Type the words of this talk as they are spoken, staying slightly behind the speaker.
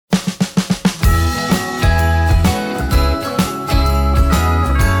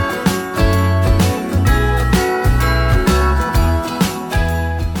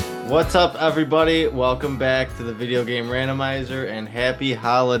What's up, everybody? Welcome back to the Video Game Randomizer and happy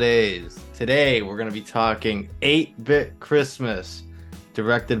holidays. Today, we're going to be talking 8-Bit Christmas,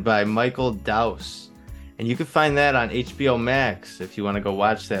 directed by Michael Dowse. And you can find that on HBO Max if you want to go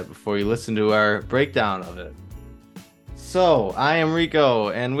watch that before you listen to our breakdown of it. So, I am Rico,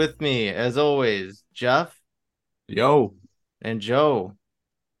 and with me, as always, Jeff. Yo. And Joe.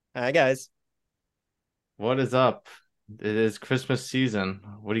 Hi, guys. What is up? It is Christmas season.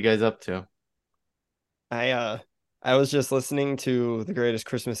 What are you guys up to? I was just listening to the greatest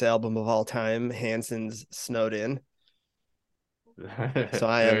Christmas album of all time, Hanson's Snowed In. So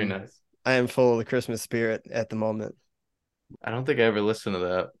Very nice. I am full of the Christmas spirit at the moment. I don't think I ever listened to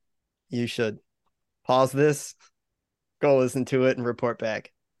that. You should pause this, go listen to it, and report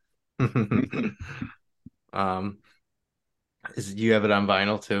back. You have it on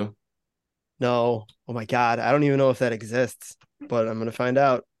vinyl too? No, oh my God, I don't even know if that exists, but I'm gonna find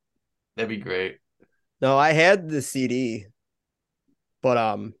out. That'd be great. No, I had the CD, but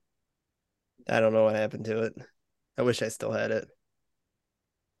I don't know what happened to it. I wish I still had it.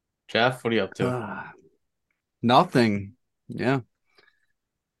 Jeff, what are you up to? Nothing. Yeah.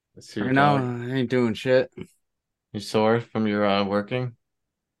 Let's hear Right now, I ain't doing shit. You sore from your working?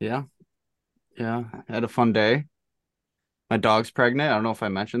 Yeah. Yeah. I had a fun day. My dog's pregnant. I don't know if I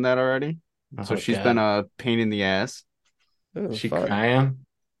mentioned that already. So she's been a pain in the ass. Ooh, She fun. crying?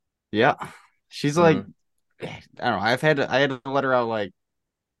 Yeah. She's like, I don't know. I had to let her out like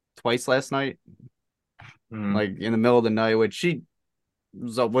twice last night, like in the middle of the night, which she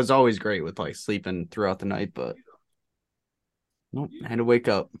was always great with like sleeping throughout the night, but nope, I had to wake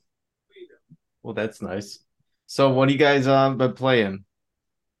up. Well, that's nice. So what do you guys been playing?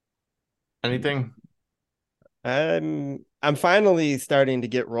 Anything? I'm finally starting to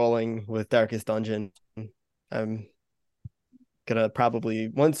get rolling with Darkest Dungeon. I'm gonna probably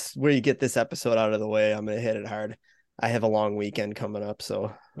once we get this episode out of the way, I'm gonna hit it hard. I have a long weekend coming up,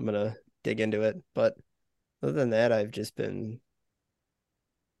 so I'm gonna dig into it. But other than that, I've just been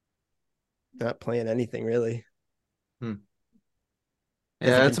not playing anything really. Yeah,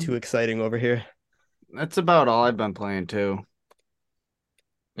 Hasn't been too exciting over here. That's about all I've been playing too.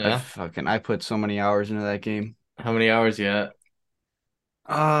 Yeah. I put so many hours into that game. How many hours yet?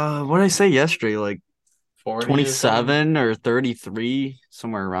 What did I say yesterday? Like 40 or something? 27 or 33,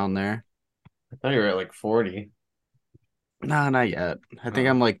 somewhere around there. I thought you were at like 40. Nah, not yet. I think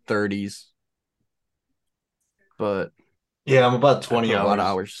I'm like 30s. But Yeah, I'm about I 20 put a lot of hours.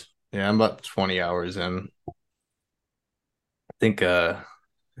 hours. Yeah, I'm about 20 hours in. Think I'm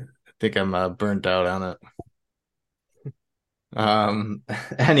burnt out on it.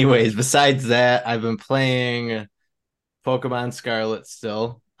 Anyways, besides that, I've been playing Pokemon Scarlet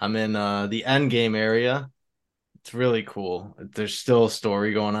still. I'm in the end game area. It's really cool. There's still a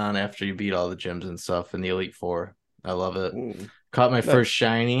story going on after you beat all the gyms and stuff in the Elite Four. I love it. Caught my first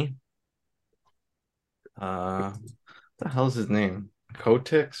shiny. What the hell's his name?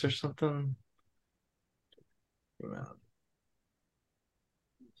 Kotix or something?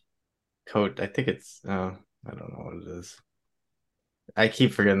 I think it's I don't know what it is. I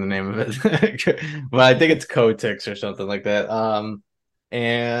keep forgetting the name of it. But I think it's Kotix or something like that.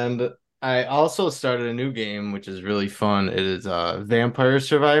 And I also started a new game which is really fun. It is Vampire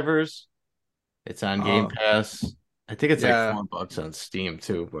Survivors. It's on Game Pass. I think it's like $4 on Steam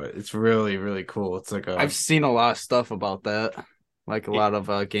too, but it's really, really cool. It's like I've seen a lot of stuff about that. Like a lot of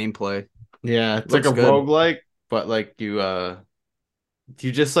gameplay. Yeah, it's Looks like a good. roguelike, but like you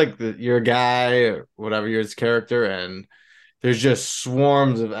just like you're a guy or whatever, you're his character, and there's just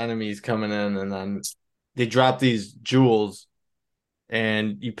swarms of enemies coming in, and then they drop these jewels,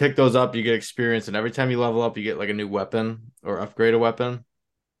 and you pick those up, you get experience, and every time you level up, you get like a new weapon or upgrade a weapon,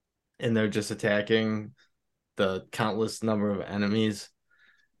 and they're just attacking the countless number of enemies,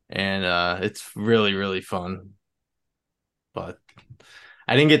 and it's really, really fun. But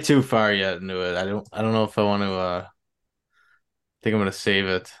I didn't get too far yet into it. I don't know if I want to think I'm gonna save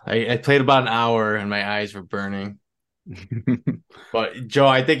it. I played about an hour and my eyes were burning. But Joe,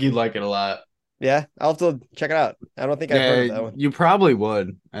 I think you'd like it a lot. Yeah, I'll have to check it out. I don't think I've heard of that one. You probably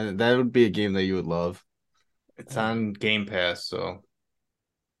would. That would be a game that you would love. It's on Game Pass, so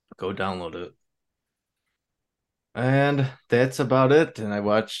go download it. And that's about it. And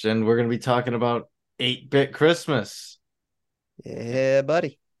we're gonna be talking about 8-Bit Christmas. Yeah,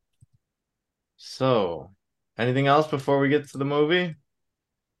 buddy. So, anything else before we get to the movie?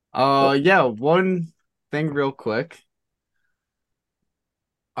 Yeah, one thing real quick.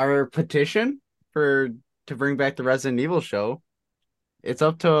 Our petition to bring back the Resident Evil show, it's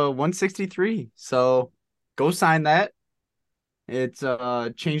up to 163. So go sign that It's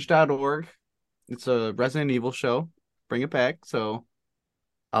change.org. It's a Resident Evil show. Bring it back. So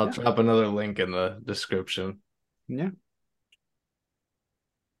I'll yeah. drop another link in the description. Yeah.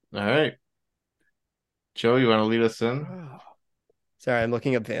 All right. Joe, you want to lead us in? Sorry, I'm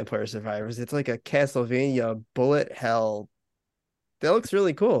looking up Vampire Survivors. It's like a Castlevania bullet hell. That looks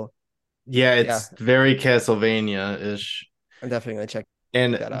really cool. Yeah, Yeah, it's very Castlevania-ish. I'm definitely gonna check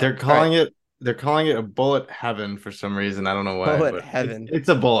And that out. they're calling it a bullet heaven for some reason. I don't know why, Bullet but Heaven. it's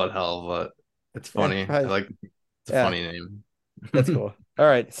a bullet hell, but it's Yeah, funny. probably, It's a yeah, funny name. that's cool. All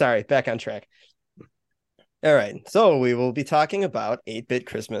right, sorry, back on track. All right, so we will be talking about 8-Bit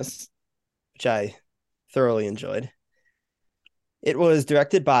Christmas, which I thoroughly enjoyed. It was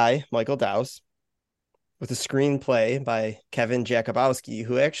directed by Michael Dowse with a screenplay by Kevin Jakubowski,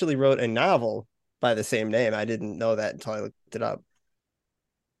 who actually wrote a novel by the same name. I didn't know that until I looked it up.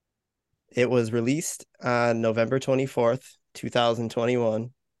 It was released on November 24th,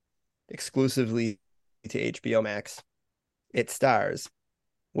 2021, exclusively to HBO Max. It stars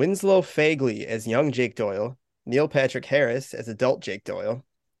Winslow Fagley as young Jake Doyle, Neil Patrick Harris as adult Jake Doyle,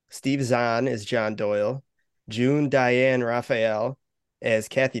 Steve Zahn as John Doyle, June Diane Raphael as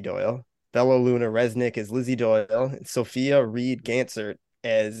Kathy Doyle, Bella Luna Resnick as Lizzie Doyle, and Sophia Reed Gansert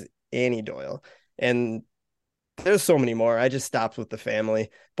as Annie Doyle. And there's so many more. I just stopped with the family,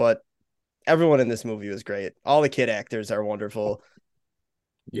 but everyone in this movie was great. All the kid actors are wonderful.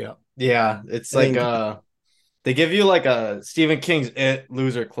 Yeah. Yeah, it's I like think, they give you like a Stephen King's It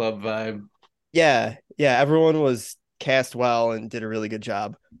Loser Club vibe. yeah, everyone was cast well and did a really good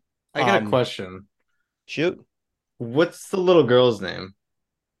job. I got a question. Shoot. What's the little girl's name?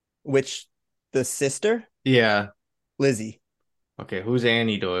 Which the sister? Yeah. Lizzie. Okay, who's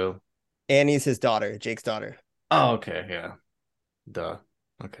Annie Doyle? Annie's his daughter, Jake's daughter. Oh, okay, yeah. Duh.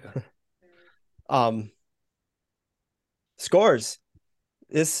 Okay. Scores.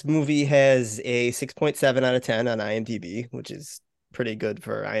 This movie has a 6.7 out of 10 on IMDb, which is pretty good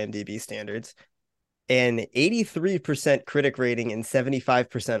for IMDb standards. An 83% critic rating and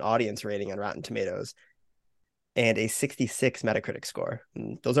 75% audience rating on Rotten Tomatoes, and a 66 Metacritic score.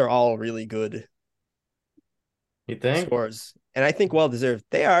 And those are all really good You think? scores. And I think well deserved.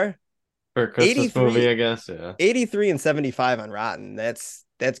 They are. For a Christmas 83, movie, I guess, yeah. 83 and 75 on Rotten. That's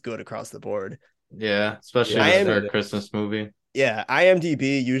good across the board. Yeah, especially I for am a Christmas movie. Yeah,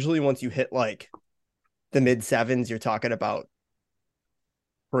 IMDb, usually once you hit like the mid sevens, you're talking about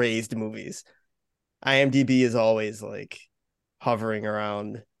praised movies. IMDb is always like hovering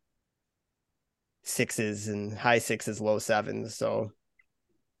around sixes and high sixes, low sevens. So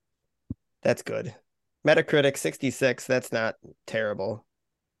that's good. Metacritic 66, that's not terrible.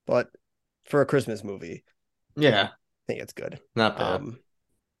 But for a Christmas movie, Yeah, I think it's good. not bad.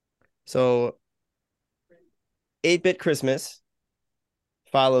 So 8-Bit Christmas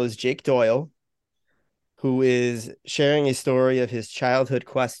follows Jake Doyle, who is sharing a story of his childhood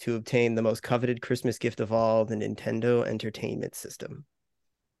quest to obtain the most coveted Christmas gift of all, the Nintendo Entertainment System.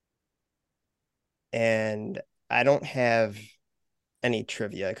 And I don't have any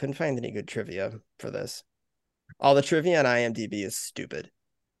trivia. I couldn't find any good trivia for this. All the trivia on IMDb is stupid.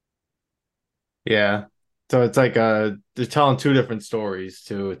 Yeah. So it's like they're telling two different stories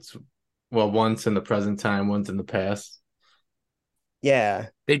too. It's one's in the present time, one's in the past. Yeah.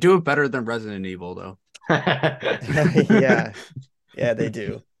 They do it better than Resident Evil, though. Yeah. Yeah, they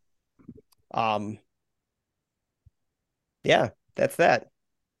do. Yeah, that's that.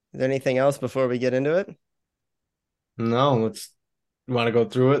 Is there anything else before we get into it? No, let's you want to go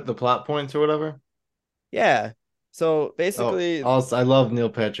through it, the plot points or whatever? Yeah. So Oh, basically, also I love Neil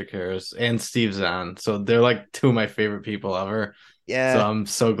Patrick Harris and Steve Zahn. So they're like two of my favorite people ever. So yeah, I'm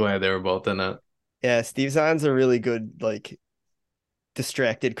so glad they were both in it. yeah, Steve Zahn's a really good, like,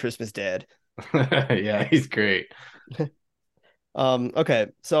 distracted Christmas dad. Yeah, he's great. Okay,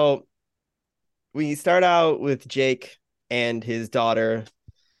 so we start out with Jake and his daughter.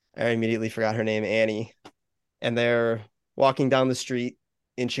 I immediately forgot her name, Annie, and they're walking down the street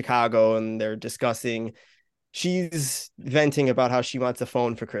in Chicago and they're discussing. She's venting about how she wants a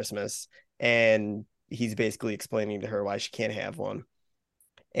phone for Christmas, and he's basically explaining to her why she can't have one.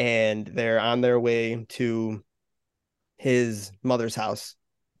 And they're on their way to his mother's house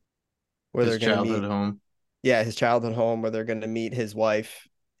where His they're going to childhood meet, home. yeah, his childhood home where they're going to meet his wife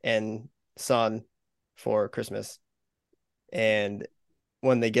and son for Christmas. And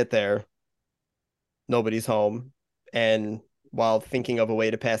when they get there, nobody's home. And while thinking of a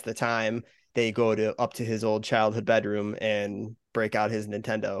way to pass the time, they go to up to his old childhood bedroom and break out his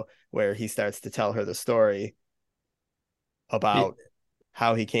Nintendo, where he starts to tell her the story about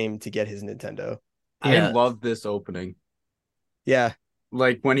how he came to get his Nintendo. I Yeah. love this opening. Yeah.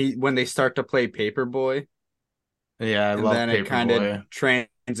 Like when they start to play Paperboy, Yeah, I and love then it kind of Paperboy.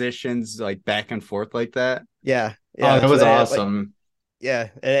 transitions like back and forth like that. Yeah. Oh, Yeah. that So was that like awesome. yeah,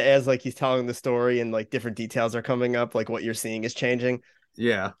 as like he's telling the story and like different details are coming up, like what you're seeing is changing.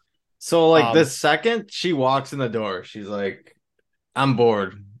 Yeah. So like the Um second she walks in the door, she's like, I'm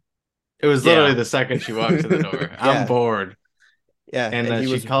bored. It was literally Yeah. the second she walks in the door. I'm yeah. bored. Yeah. And And then he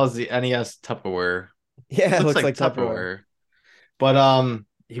she was calls the NES Tupperware. It yeah, it looks looks like like Tupperware. Tupperware. But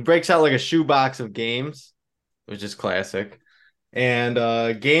he breaks out like a shoebox of games, which is classic. And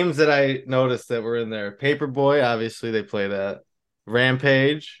games that I noticed that were in there. Paperboy, obviously they play that.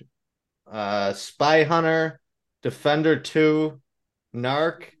 Rampage, Spy Hunter, Defender 2,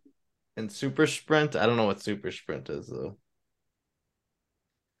 Narc, and Super Sprint. I don't know what Super Sprint is though.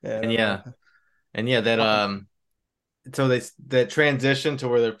 Yeah, I And don't know. yeah, and yeah, that Um, so they that transition to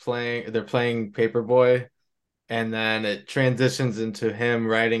where they're playing Paperboy, and then it transitions into him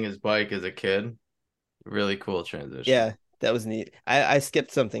riding his bike as a kid. Really cool transition. yeah, that was neat. I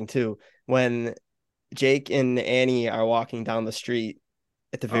skipped something too. When Jake and Annie are walking down the street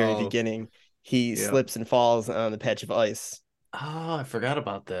at the very Oh, beginning, he yeah. slips and falls on the patch of ice Oh, I forgot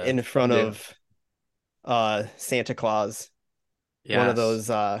about that. in front Yeah. of Santa Claus, one of Yes.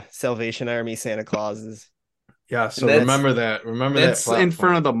 those Salvation Army Santa Clauses. Yeah, And so that's remember that. Remember that That's in plot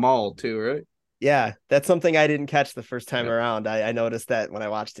front of point. the mall too, right? yeah, that's something I didn't catch the first time Yep. around. I noticed that when I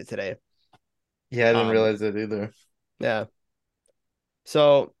watched it today. Yeah, I didn't Um, realize that either. yeah.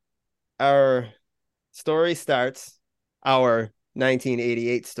 So our story starts, our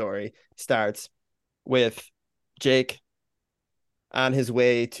 1988 story starts with Jake on his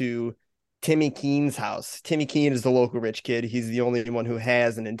way to Timmy Keen's house. Timmy Keen is the local rich kid. He's the only one who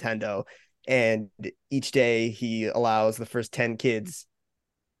has a Nintendo. And each day he allows the first 10 kids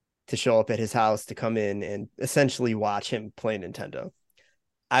to show up at his house to come in and essentially watch him play Nintendo.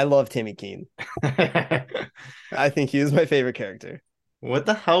 I love Timmy Keen. I think he is my favorite character. What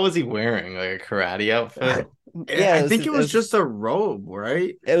the hell was he wearing? Like a karate outfit? Yeah, I think it was just a robe,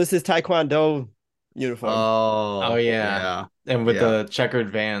 right? it was his Taekwondo uniform. Oh Oh, yeah. yeah. And with Yeah. the checkered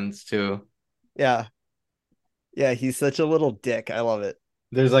vans too. Yeah. Yeah, he's such a little dick. I love it.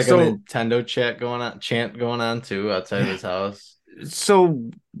 There's like a So Nintendo chant going on too outside of Yeah. his house.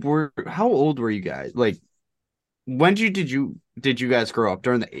 so were how old were you guys? Like when did you guys grow up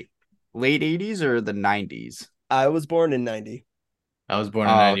during the late 80s or the 90s? I was born in 90. I was born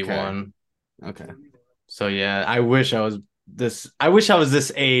in Oh, okay. 91. Okay. So yeah, I wish I was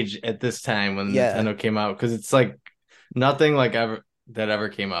this age at this time when Yeah. Nintendo came out because it's like nothing like ever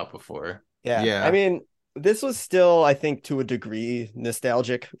came out before. Yeah. I Yeah. mean, this was still, I think, to a degree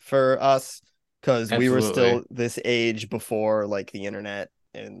nostalgic for us because we were Absolutely. still this age before like the internet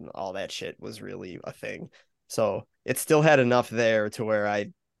and all that shit was really a thing. So it still had enough there to where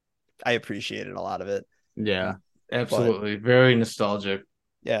I appreciated a lot of it. Yeah. But Absolutely. Very nostalgic.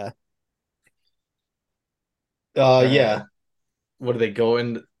 yeah. Yeah. What do they go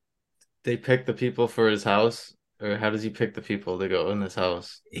in? They pick the people for his house, or how does he pick the people to go in his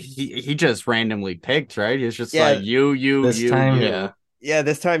house? He just randomly picked, right? He's just like Yeah. This time, yeah. Yeah.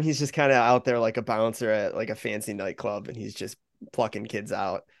 This time he's just kind of out there like a bouncer at like a fancy nightclub and he's just plucking kids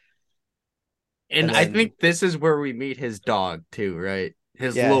out. And And I then think this is where we meet his dog too, right?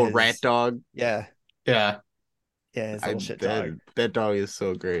 His yeah, little rat his dog. yeah, Yeah. yeah, his I little shit dog. that dog is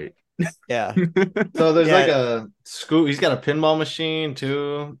so great. Yeah. So there's like Yeah. a scoop. He's got a pinball machine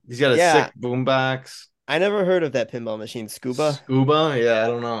too. He's got a Yeah. sick boombox. I never heard of that pinball machine. Scuba. Scuba? Yeah, I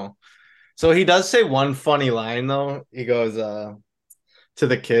don't know. So he does say one funny line though. He goes to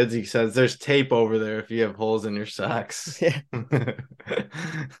the kids, he says, "There's tape over there if you have holes in your socks." Yeah.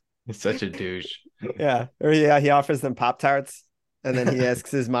 He's such a douche. Yeah. Or yeah, he offers them Pop Tarts. And then he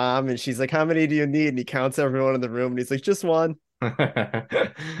asks his mom, and she's like, "How many do you need?" And he counts everyone in the room, and he's like, "Just one."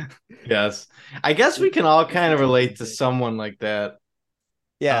 Yes. I guess we can all kind of relate to someone like that.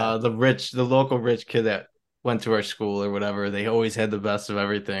 Yeah. The local rich kid that went to our school or whatever. They always had the best of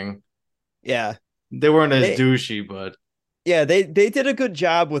everything. Yeah. They weren't as They douchey, but yeah, they did a good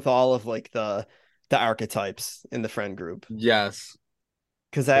job with all of like the archetypes in the friend group. Yes.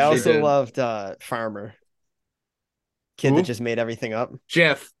 Because I they also did. loved Farmer, kid that Who? just made everything up.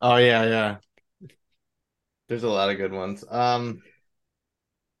 Jeff. Oh yeah, yeah. There's a lot of good ones.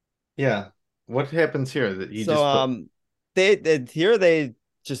 Yeah. What happens here? That he So just put they here they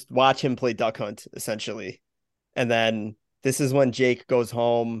just watch him play duck hunt essentially. And then this is when Jake goes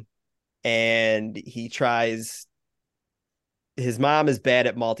home and he tries his mom is bad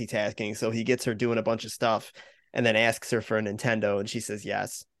at multitasking, so he gets her doing a bunch of stuff and then asks her for a Nintendo and she says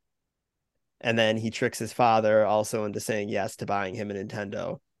yes. And then he tricks his father also into saying yes to buying him a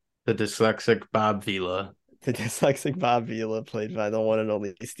Nintendo. The dyslexic Bob Vila. The dyslexic Bob Vila, played by the one and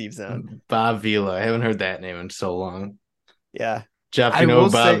only Steve Zahn. Bob Vila. I haven't heard that name in so long. Yeah. Jeff, I you know will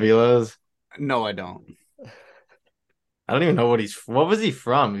who Bob say- Vila is? No, I don't. I don't even know what was he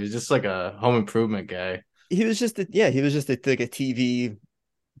from? He was just like a home improvement guy. He was just like a TV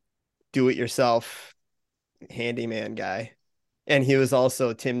do it yourself handyman guy. And he was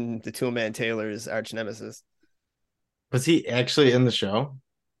also Tim the Toolman Taylor's arch nemesis. Was he actually in the show?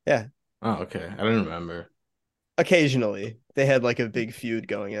 Yeah. Oh, okay. I didn't remember. Occasionally, they had like a big feud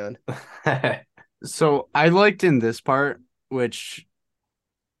going on. So I liked in this part, which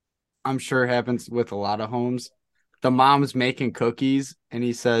I'm sure happens with a lot of homes. The mom's making cookies, and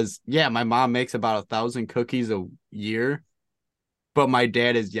he says, "Yeah, my mom makes about 1,000 cookies a year, but my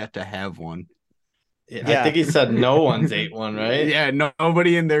dad is yet to have one." I think he said no one's ate one, right? Yeah,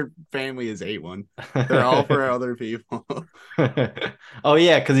 nobody in their family has ate one. They're all for other people. Oh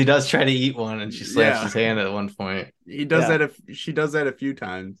yeah, because he does try to eat one, and she slaps Yeah. his hand at one point. He does Yeah. that. She does that a few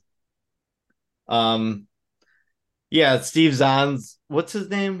times. Yeah, Steve Zahn's what's his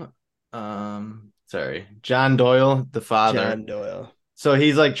name? Sorry, John Doyle, the father. John Doyle. So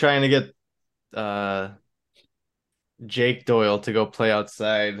he's like trying to get Jake Doyle to go play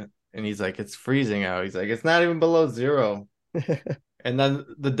outside, and he's like, it's freezing out. He's like, it's not even below 0. And then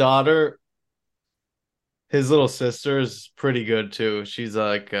the daughter, his little sister, is pretty good too. She's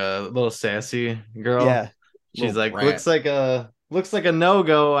like a little sassy girl. Yeah. She's Little like, brat. looks like a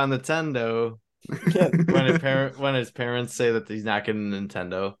no-go on Nintendo. Yeah. when his parents say that he's not getting a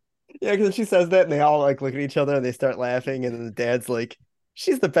Nintendo. Yeah, because she says that and they all like look at each other and they start laughing, and then the dad's like,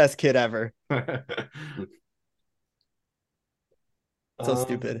 she's the best kid ever. So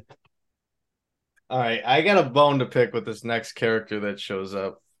stupid. All right, I got a bone to pick with this next character that shows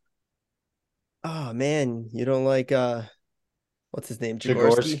up. Oh man, you don't like what's his name?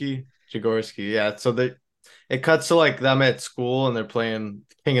 Jagorsky? Jagorsky, yeah. So it cuts to like them at school and they're playing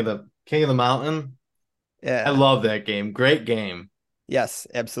King of the Mountain. Yeah. I love that game. Great game. Yes,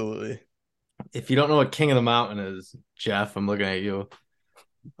 absolutely. If you don't know what King of the Mountain is, Jeff, I'm looking at you.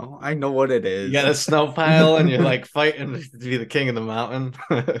 Oh, I know what it is. You got a snow pile and you're like fighting to be the king of the mountain.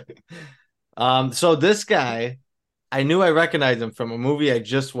 So this guy, I knew I recognized him from a movie I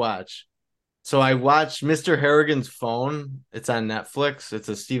just watched. So I watched Mr. Harrigan's Phone. It's on Netflix. It's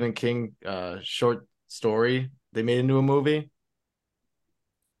a Stephen King short story they made into a movie.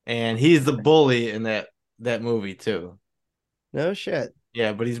 And he's the bully in that movie too. No shit.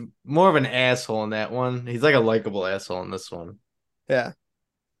 Yeah, but he's more of an asshole in that one. He's like a likable asshole in this one. Yeah.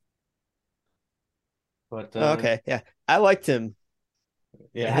 But Okay. Yeah. I liked him.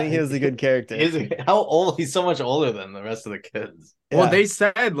 yeah, I think he was a good character. How old? He's so much older than the rest of the kids. Well, Yeah. they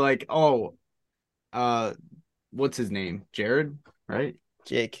said like, oh, what's his name? Jared, right?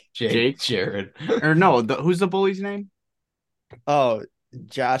 Jake. Jake? Jared. Or no, who's the bully's name? Oh,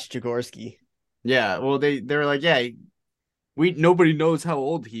 Josh Jagorsky. Yeah. Well, they're like, yeah, nobody knows how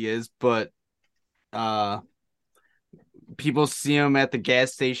old he is, but people see him at the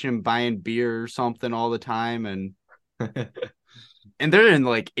gas station buying beer or something all the time, and they're in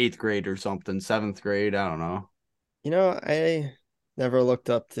like 8th grade or something, 7th grade. I don't know. You know, I never looked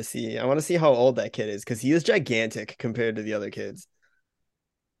up to see. I want to see how old that kid is because he is gigantic compared to the other kids.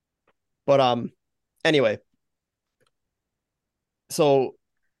 But anyway. So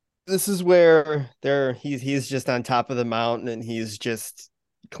this is where he's just on top of the mountain and he's just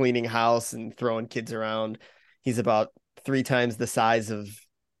cleaning house and throwing kids around. He's about 3 times the size of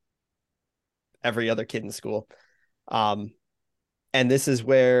every other kid in school. And this is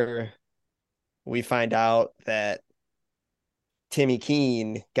where we find out that Timmy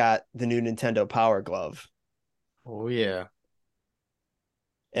Keene got the new Nintendo Power Glove. Oh yeah.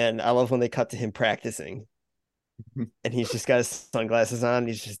 And I love when they cut to him practicing. And he's just got his sunglasses on.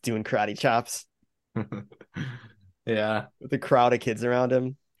 He's just doing karate chops. Yeah. With a crowd of kids around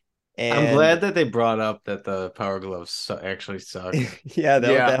him. And I'm glad that they brought up that the Power Gloves actually suck. yeah, Yeah.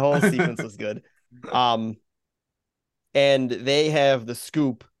 that whole sequence was good. And they have the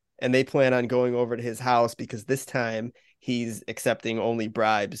scoop and they plan on going over to his house because this time he's accepting only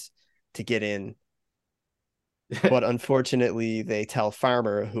bribes to get in. But unfortunately, they tell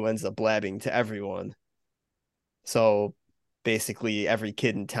Farmer, who ends up blabbing to everyone. So basically, every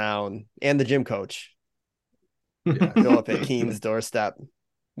kid in town and the gym coach go up at Keene's doorstep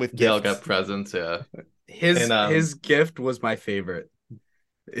with They all gifts. got presents, yeah. His And, his gift was my favorite.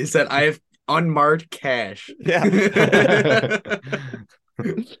 He said, "I have unmarked cash." Yeah.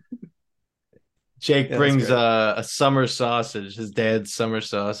 Jake Yeah, brings that's a summer sausage, his dad's summer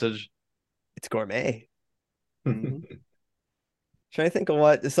sausage. It's gourmet. Mhm. Trying to think of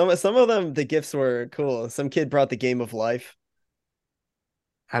what some of them the gifts were cool. Some kid brought the game of life.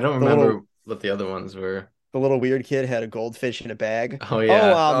 I don't The little remember what the other ones were. the little weird kid had a goldfish in a bag. Oh Oh,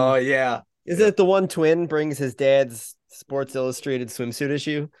 yeah. Oh yeah. isn't it the one twin brings his dad's Sports Illustrated swimsuit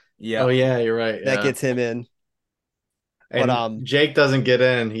issue Oh Yeah. yeah, you're right. that Yeah. gets him in? But And Jake doesn't get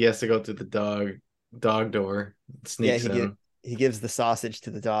in. He has to go through the dog door. yeah, Sneaks in. he gives the sausage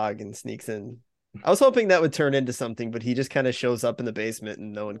to the dog and sneaks in. I was hoping that would turn into something, but he just kind of shows up in the basement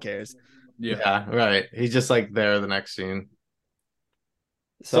and no one cares. Yeah. Yeah, right. He's just like there the next scene.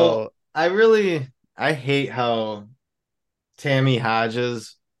 So So I hate how Tammy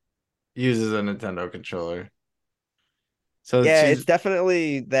Hodges uses a Nintendo controller. So yeah, it's she's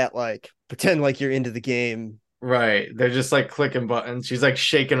definitely that like pretend like you're into the game. right. They're just like clicking buttons. She's like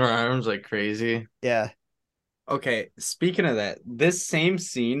shaking her arms like crazy. Yeah, Okay, speaking of that, this same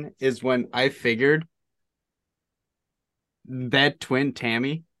scene is when I figured that twin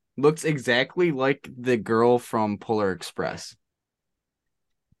Tammy looks exactly like the girl from Polar Express.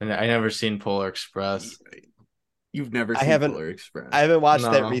 And I never seen Polar Express. You've never I seen haven't Polar Express. I haven't watched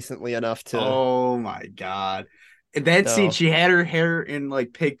that No. recently enough to Oh my God. That scene, know. she had her hair in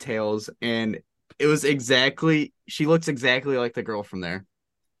like pigtails, and she looks exactly like the girl from there.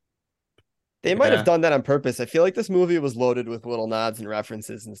 They might have Yeah. done that on purpose. I feel like this movie was loaded with little nods and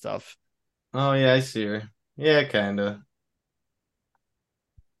references and stuff. Oh yeah, I see her. Yeah, kinda.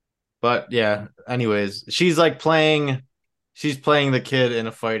 But yeah, anyways, she's playing the kid in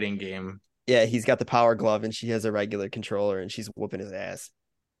a fighting game. Yeah, he's got the power glove and she has a regular controller and she's whooping his ass.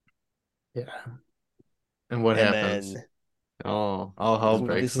 Yeah. And what And happens? then Oh, all hell this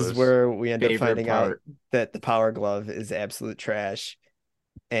breaks is loose. where we end up Favorite finding out part. that the power glove is absolute trash.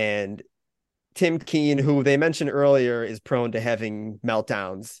 And Tim Keen, who they mentioned earlier, is prone to having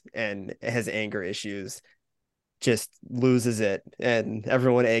meltdowns and has anger issues, just loses it. And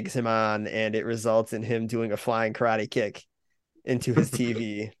everyone eggs him on, and it results in him doing a flying karate kick into his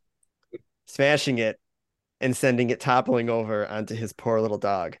TV, smashing it, and sending it toppling over onto his poor little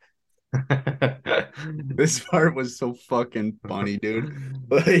dog. This part was so fucking funny, dude.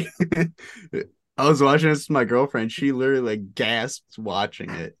 Like, I was watching this with my girlfriend. She literally like gasped watching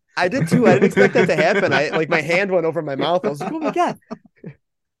it. I did too. I didn't expect that to happen. I like my hand went over my mouth. I was like, oh my God.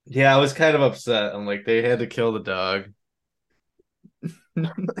 Yeah, I was kind of upset. I'm like, they had to kill the dog.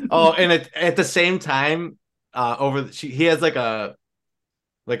 Oh, and at the same time, he has like a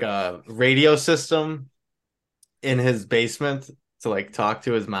radio system in his basement to like talk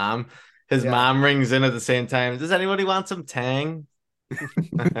to his mom. His Yeah. mom rings in at the same time. Does anybody want some Tang?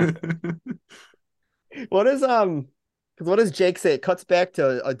 What is because what does Jake say? It cuts back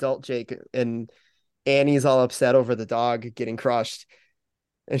to adult Jake and Annie's all upset over the dog getting crushed.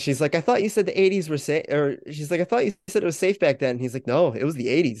 And she's like, I thought you said the 80s were safe, or she's like, I thought you said it was safe back then. And he's like, no, it was the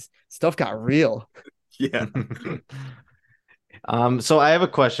 80s. Stuff got real. Yeah. So I have a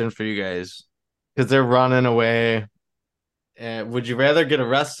question for you guys because they're running away. Would you rather get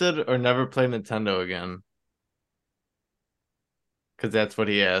arrested or never play Nintendo again? Because that's what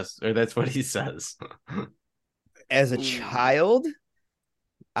he asked, or that's what he says. As a child,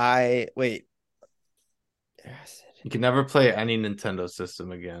 I wait. You can never play any Nintendo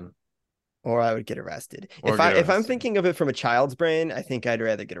system again. Or I would get arrested. Or If get I'm arrested. thinking of it from a child's brain, I think I'd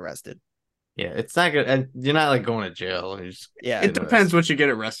rather get arrested. Yeah, it's not good. And you're not like going to jail. You're just Yeah. It depends what you get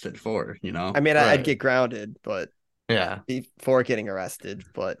arrested for, you know? I mean, Right. I'd get grounded, but yeah. before getting arrested,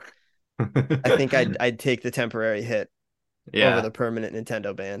 but I think I'd take the temporary hit yeah. over the permanent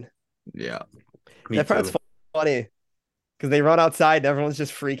Nintendo ban. Yeah. Me That part's too. funny because they run outside and everyone's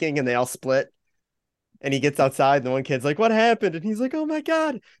just freaking and they all split. And he gets outside and the one kid's like, "What happened?" And he's like, "Oh my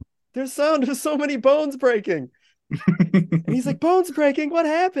God, there's so many bones breaking." And he's like, "Bones breaking? What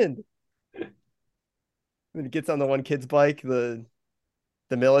happened?" And he gets on the one kid's bike, the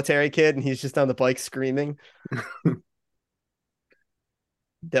military kid, and he's just on the bike screaming.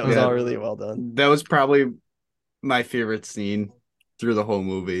 That was Yeah. all really well done. That was probably my favorite scene through the whole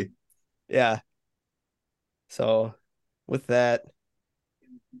movie. Yeah. So with that,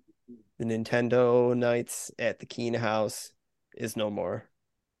 the Nintendo nights at the Keen house is no more.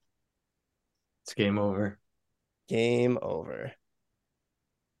 It's game over. Game over.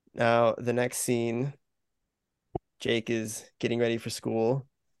 Now, the next scene, Jake is getting ready for school.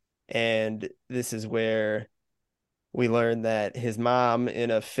 And this is where we learn that his mom,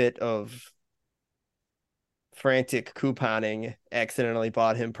 in a fit of frantic couponing, accidentally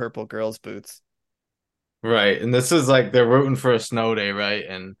bought him purple girls' boots. Right. And this is like they're rooting for a snow day, right?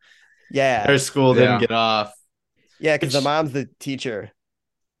 And Yeah. their school didn't Yeah. get off. Yeah, because the Which- mom's the teacher.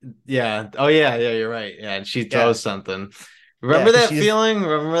 Yeah. Oh yeah, you're right. Yeah, and she Yeah, throws something. yeah, Remember because that she's feeling?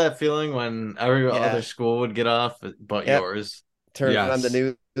 Remember that feeling when every other yeah, school would get off but yep. yours? Turning on the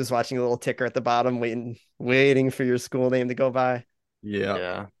Yes. news, watching a little ticker at the bottom, waiting for your school name to go by. Yeah.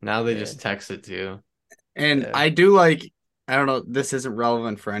 Yeah. Now they just Man, text it to you. And yeah. I do like, I don't know, this isn't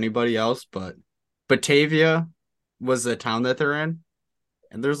relevant for anybody else, but Batavia was the town that they're in.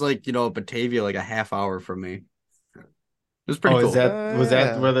 And there's like, Batavia like a half hour from me. It was pretty Oh, cool. was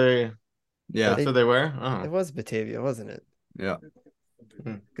that Yeah, where they Yeah. that's they where they were? it Oh. was Batavia, wasn't it? Yeah.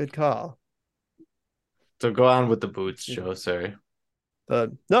 Hmm. Good call. So go on with the boots, Joe. Sorry.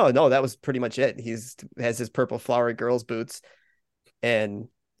 No, that was pretty much it. He's has his purple flowery girls boots, and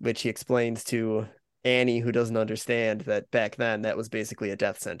which he explains to Annie, who doesn't understand that back then that was basically a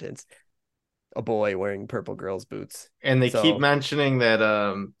death sentence. A boy wearing purple girls boots. And they keep So mentioning that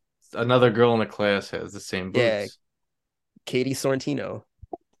another girl in the class has the same yeah, boots. Katie Sorrentino.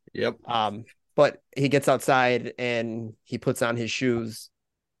 Yep. But he gets outside and he puts on his shoes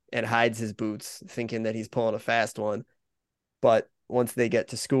and hides his boots, thinking that he's pulling a fast one. But once they get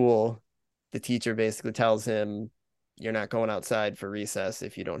to school, the teacher basically tells him, "You're not going outside for recess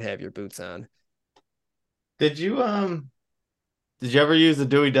if you don't have your boots on." Did you did you ever use the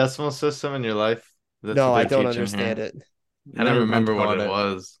Dewey Decimal System in your life? That's No, what I they're don't teaching understand here. it. I never Never been remember what taught it it.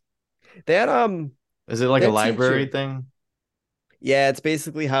 was. That Is it like a that library teacher, thing? yeah, it's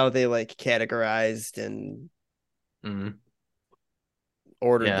basically how they like categorized and Hmm.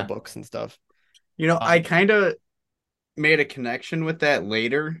 ordered the Yeah. books and stuff. I Um, kind of made a connection with that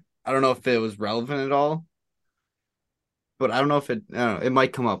later. I don't know if it was relevant at all, but I don't know if it, I don't know, it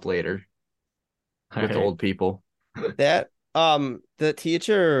might come up later All with right. old people. that the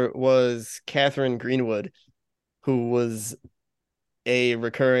teacher was Catherine Greenwood, who was a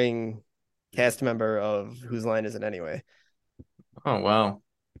recurring cast member of Whose Line Is It Anyway? Oh wow.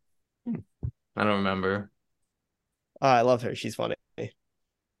 I don't remember. Oh, I love her. She's funny.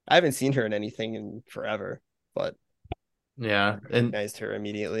 I haven't seen her in anything in forever, but Yeah. And recognized her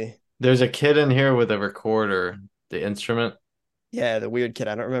immediately. there's a kid in here with a recorder, the instrument. Yeah, the weird kid.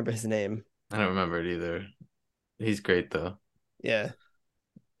 I don't remember his name. I don't remember it either. He's great though. Yeah,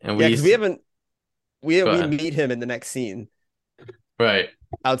 And yeah, we because we used haven't go we ahead. meet him in the next scene Right.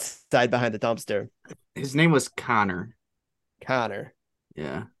 outside behind the dumpster. His name was Connor. Connor.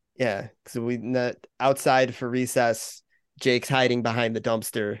 Yeah. Yeah, because we net outside for recess. Jake's hiding behind the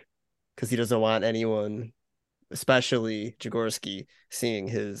dumpster because he doesn't want anyone, especially Jagorsky, seeing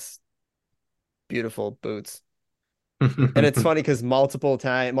his beautiful boots. And it's funny because multiple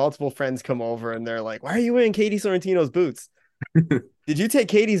friends come over and they're like, "Why are you wearing Katie Sorrentino's boots? Did you take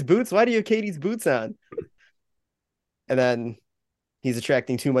Katie's boots? Why do you have Katie's boots on?" And then he's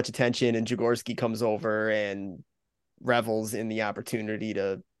attracting too much attention, and Jagorsky comes over and revels in the opportunity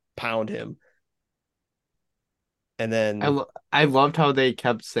to pound him. And then I loved how they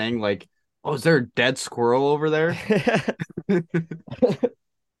kept saying like, "Oh, is there a dead squirrel over there?"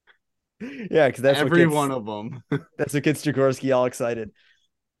 yeah, because Every one of them. that's what gets Jagorsky all excited.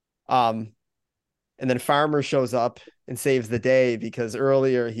 Um, and then Farmer shows up and saves the day because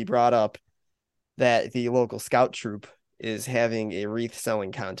earlier he brought up that the local scout troop is having a wreath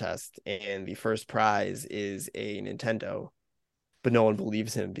selling contest, and the first prize is a Nintendo, but no one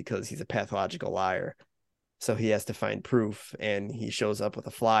believes him because he's a pathological liar. So he has to find proof, and he shows up with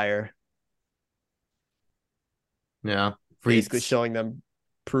a flyer, Yeah. basically Freaks. showing them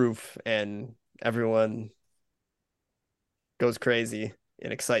proof, and everyone goes crazy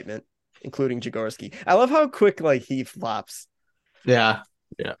in excitement, including Jagorsky. I love how quick like he flops. Yeah.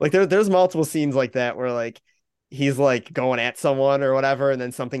 Yeah. Like there's multiple scenes like that where like he's like going at someone or whatever, and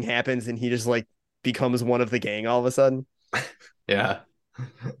then something happens and he just like becomes one of the gang all of a sudden. Yeah.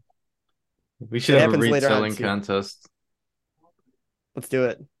 We should It have a happens wreath later on selling too. contest. Let's do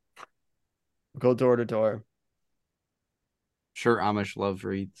it. Go door to door. Sure, Amish loves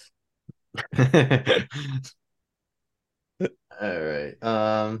wreaths. All right.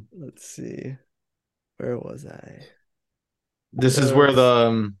 Let's see. Where was I? This is where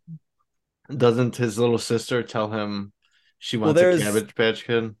There's doesn't his little sister tell him she well, wants a there's Cabbage Patch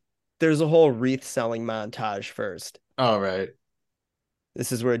Kid? there's a whole wreath selling montage first. All right.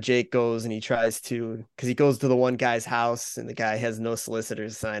 This is where Jake goes and he tries to because he goes to the one guy's house and the guy has no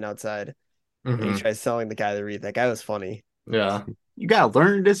solicitors sign outside and he Hmm. tries selling the guy the wreath. That guy was funny. Yeah. You got a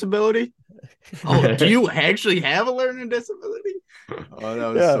learning disability? Oh, do you actually have a learning disability? Oh, that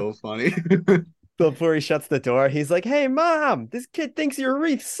was Yeah. so funny. Before he shuts the door, he's like, "Hey, mom, this kid thinks your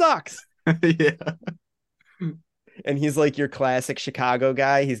wreath sucks." Yeah. And he's like your classic Chicago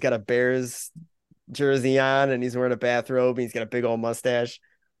guy. He's got a Bears jersey on and he's wearing a bathrobe and he's got a big old mustache.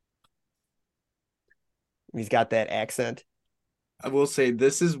 He's got that accent. I will say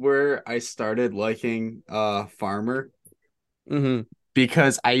this is where I started liking Farmer Mm-hmm.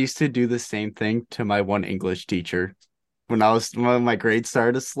 because I used to do the same thing to my one English teacher. When my grades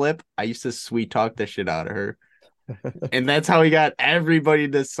started to slip, I used to sweet talk the shit out of her. And that's how he got everybody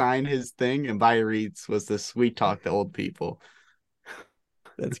to sign his thing and buy wreaths was to sweet talk the old people.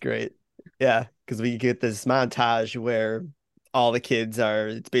 That's great. Yeah, because we get this montage where all the kids are,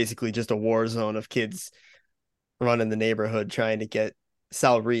 it's basically just a war zone of kids running the neighborhood trying to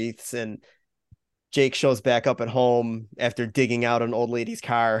sell wreaths. And Jake shows back up at home after digging out an old lady's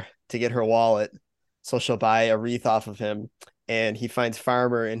car to get her wallet. So she'll buy a wreath off of him. And he finds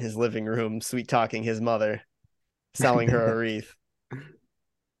Farmer in his living room, sweet talking his mother, selling her a wreath.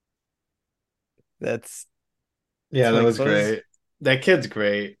 That's Yeah, that like, was great. That kid's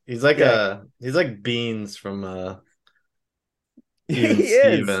great. Yeah. He's like Beans from He Even is.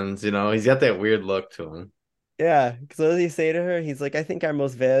 Stevens, you know, he's got that weird look to him. Yeah. Because what does he say to her? He's like, I think our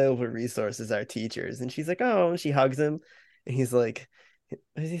most valuable resource is our teachers. And she's like, oh, and she hugs him. And he's like,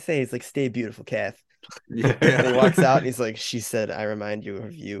 what does he say? He's like, stay beautiful, Kath. And he walks out and he's like, she said, I remind you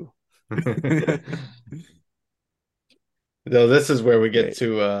of you. No, this is where we get Great.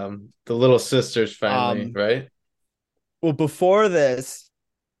 to the little sisters finally, Um, right? well, before this,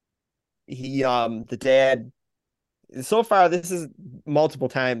 the dad, so far, this is multiple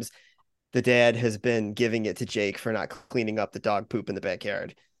times the dad has been giving it to Jake for not cleaning up the dog poop in the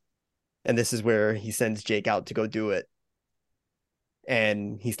backyard. And this is where he sends Jake out to go do it.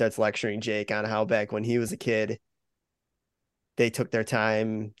 And he starts lecturing Jake on how back when he was a kid, they took their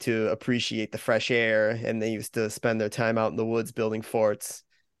time to appreciate the fresh air and they used to spend their time out in the woods building forts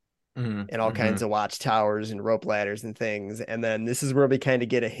and all kinds Mm-hmm. of watchtowers and rope ladders and things. And then this is where we kind of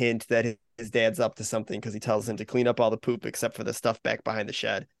get a hint that his dad's up to something because he tells him to clean up all the poop except for the stuff back behind the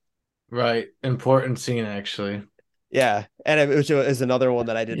shed. Right. Important scene, actually. Yeah. And it was another one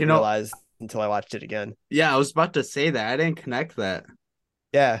that I You didn't know, realize until I watched it again. yeah, I was about to say that. I didn't connect that.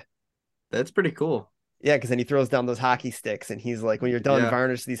 Yeah. That's pretty cool. Yeah, because then he throws down those hockey sticks and he's like, when you're done, Yeah.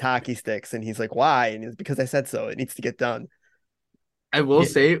 varnish these hockey sticks. And he's like, why? And it's because I said so. It needs to get done. I will Yeah.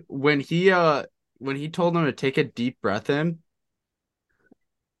 say when he told him to take a deep breath in,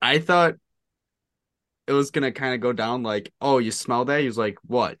 I thought it was gonna kind of go down like, oh, you smell that? He was like,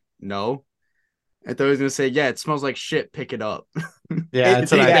 what? No. I thought he was gonna say, yeah, it smells like shit, pick it up. Yeah, It,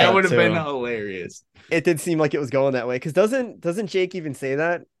 that's what I yeah, That thought would have been too. hilarious. it did seem like it was going that way. Because doesn't Jake even say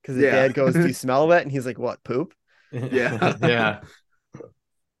that? Because his Yeah. dad goes, do you smell that? And he's like, what, poop? Yeah. Yeah.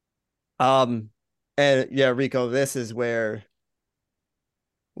 Um, and yeah, Rico, this is where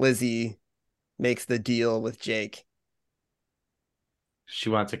Lizzie makes the deal with Jake. She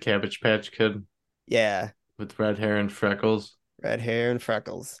wants a Cabbage Patch Kid Yeah, with red hair and freckles. red hair and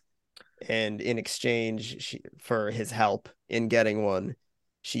freckles. And in exchange for his help in getting one,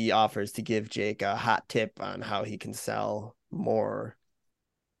 she offers to give Jake a hot tip on how he can sell more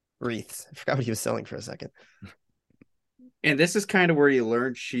wreaths. I forgot what he was selling for a second. And this is kind of where you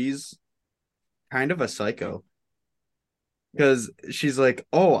learn she's kind of a psycho. Because she's like,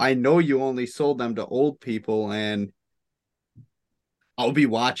 oh, I know you only sold them to old people and I'll be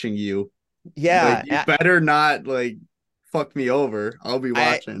watching you. Like, you Yeah, better not like fuck me over. I'll be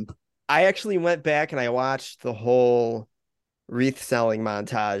I watching. I actually went back and I watched the whole wreath selling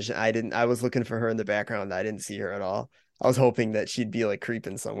montage. I was looking for her in the background. I didn't see her at all. I was hoping that she'd be like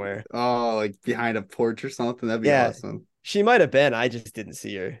creeping somewhere. Oh, like behind a porch or something. That'd be Yeah, awesome. she might have been. I just didn't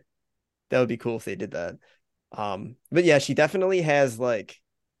see her. That would be cool if they did that. But yeah, she definitely has like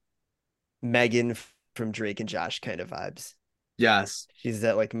Megan from Drake and Josh kind of vibes. Yes, She's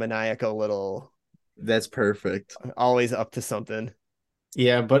that like maniacal little, that's perfect. always up to something.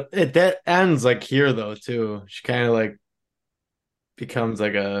 Yeah, but that ends like here though too. She kind of like becomes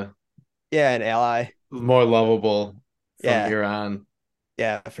like a Yeah, an ally. more lovable from Yeah, here on.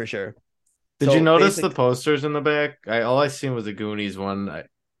 yeah, for sure. Did you So notice the basic, posters in the back? All I seen was the Goonies one.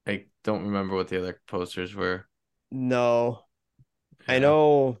 I don't remember what the other posters were. no. I Yeah.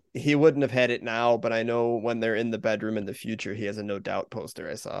 know he wouldn't have had it now, but I know when they're in the bedroom in the future, he has a no doubt poster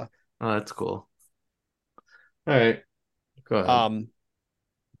I saw. Oh, that's cool. All right. Go ahead. Um,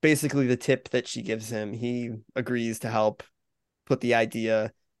 Basically the tip that she gives him, he agrees to help put the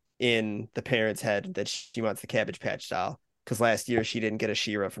idea in the parents' head that she wants the Cabbage Patch doll. Because last year she didn't get a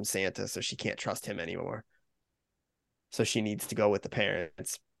Shira from Santa, so she can't trust him anymore. So she needs to go with the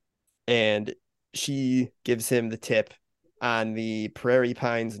parents. And she gives him the tip on the Prairie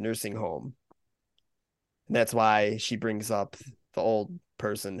Pines nursing home. And that's why she brings up the old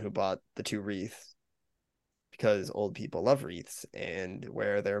person who bought the two wreaths because old people love wreaths, and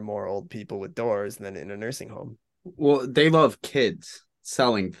where there are more old people with doors than in a nursing home. Well, they love kids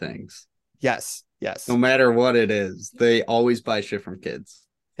selling things. Yes. No matter what it is, they always buy shit from kids.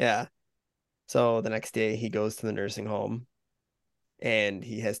 Yeah. So the next day he goes to the nursing home and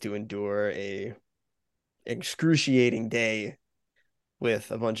he has to endure a excruciating day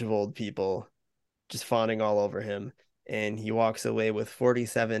with a bunch of old people just fawning all over him. And he walks away with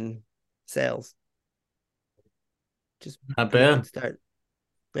 47 sales. Just Not pretty bad. good start.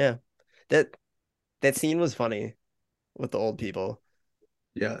 Yeah. That scene was funny with the old people.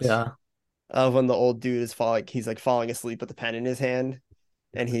 Yes. Yeah. Of when the old dude is he's like falling asleep with the pen in his hand,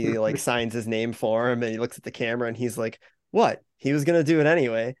 and he like signs his name for him, and he looks at the camera and he's like, "What? He was gonna do it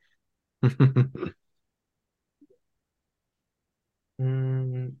anyway." We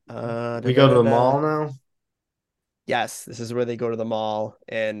go to the mall now. Yes, this is where they go to the mall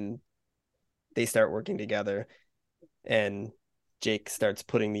and they start working together. And Jake starts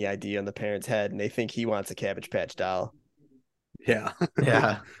putting the idea in the parents' head, and they think he wants a Cabbage Patch doll. Yeah.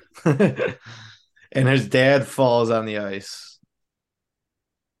 Yeah. And his dad falls on the ice.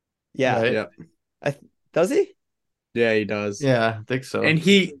 Yeah. Right? Yeah. Does he? Yeah, he does. Yeah, I think so. And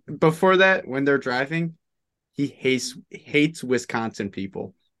he before that, when they're driving, he hates Wisconsin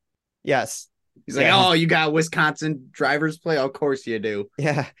people. Yes. He's like, "Oh, you got Wisconsin driver's plate? Of course you do."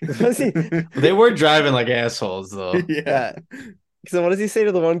 Yeah. Was he? They were driving like assholes though. Yeah. So what does he say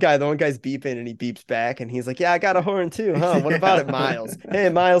to the one guy? The one guy's beeping and he beeps back and he's like, "Yeah, I got a horn too, huh? What about it, Miles? Hey,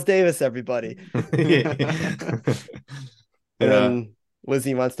 Miles Davis, everybody." And then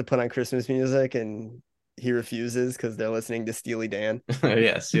Lizzie wants to put on Christmas music and he refuses because they're listening to Steely Dan.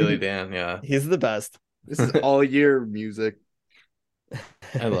 Yeah, Steely Dan, yeah. He's the best. This is all year music.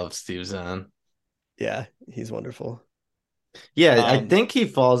 I love Steve Zahn. Yeah, he's wonderful. Yeah, I think he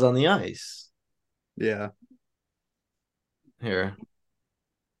falls on the ice. Yeah. Here.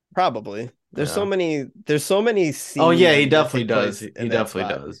 Probably. There's so many scenes. Oh yeah, he definitely does. He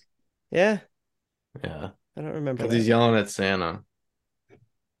definitely does. Yeah. Yeah. I don't remember that. He's yelling at Santa.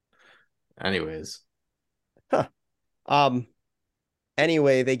 Anyways. Huh.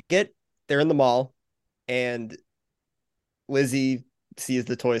 Anyway, they're in the mall and Lizzie sees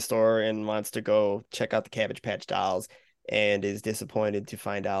the toy store and wants to go check out the Cabbage Patch dolls and is disappointed to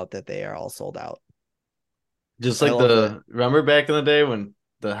find out that they are all sold out. Just like remember back in the day when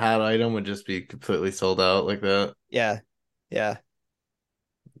the hot item would just be completely sold out like that? Yeah. Yeah.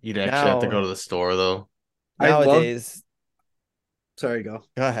 You'd actually have to go to the store though. Nowadays. Sorry, go.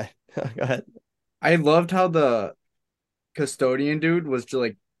 Go ahead. Go ahead. I loved how the custodian dude was just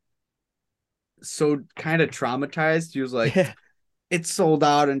like so kind of traumatized. He was like, "It's sold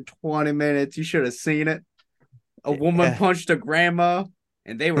out in 20 minutes. You should have seen it. A woman punched a grandma,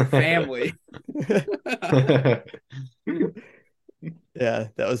 and they were family." Yeah,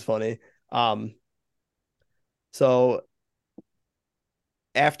 that was funny. So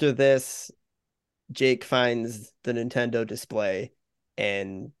after this, Jake finds the Nintendo display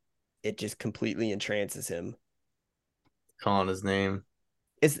and it just completely entrances him. Calling his name.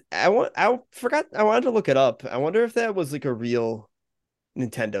 I wanted to look it up. I wonder if that was like a real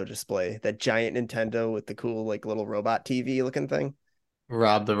Nintendo display, that giant Nintendo with the cool like little robot TV looking thing.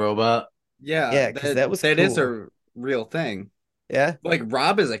 Rob the robot. Yeah, because that was that cool. is a real thing. Yeah, like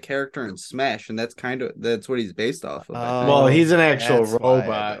Rob is a character in Smash, and that's what he's based off of. Well, he's an actual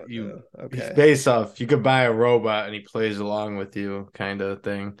robot. He's based off. You could buy a robot and he plays along with you, kind of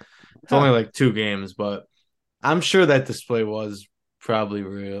thing. It's only like 2 games, but I'm sure that display was probably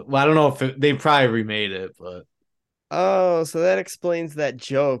real. Well, I don't know if they probably remade it, but. Oh, so that explains that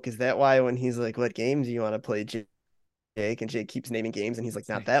joke. Is that why when he's like, "What games do you want to play, Jake?" and Jake keeps naming games, and he's like,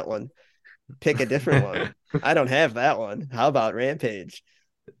 "Not that one. Pick a different one." I don't have that one. How about Rampage?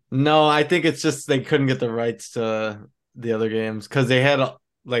 No, I think it's just they couldn't get the rights to the other games because they had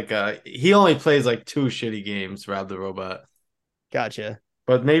he only plays like 2 shitty games, Rob the Robot. Gotcha.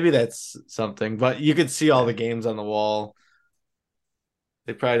 But maybe that's something. But you could see all the games on the wall.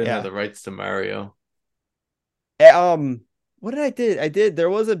 They probably didn't have the rights to Mario. What did I did? There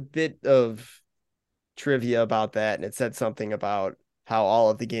was a bit of trivia about that, and it said something about how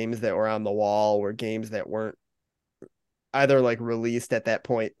all of the games that were on the wall were games that weren't either like released at that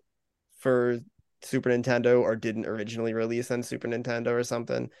point for Super Nintendo or didn't originally release on Super Nintendo or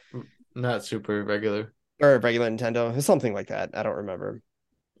something. Not super regular. Or regular Nintendo, something like that. I don't remember.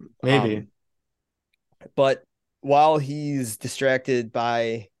 Maybe. But while he's distracted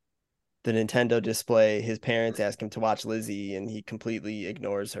by the Nintendo display, his parents ask him to watch Lizzie and he completely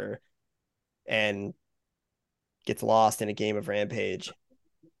ignores her and gets lost in a game of Rampage.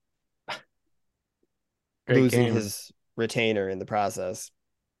 Great losing game. his retainer in the process.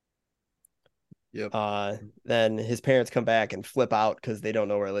 Yep. Then his parents come back and flip out because they don't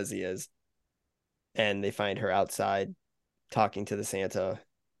know where Lizzie is. And they find her outside talking to the Santa,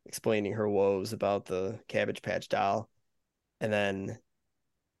 explaining her woes about the Cabbage Patch doll. And then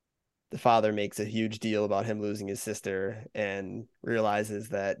the father makes a huge deal about him losing his sister and realizes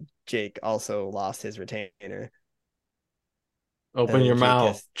that Jake also lost his retainer. Open your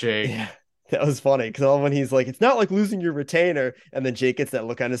mouth, Jake. Yeah, that was funny because when he's like, it's not like losing your retainer, and then Jake gets that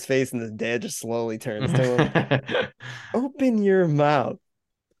look on his face, and the dad just slowly turns to him. Open your mouth.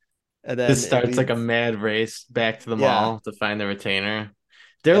 And then this starts like a mad race back to the mall to find the retainer.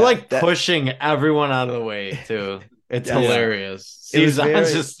 They're like pushing everyone out of the way too. It's hilarious. Steve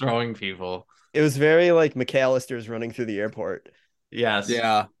Zahn's just throwing people. It was very like McAllister's running through the airport. Yes.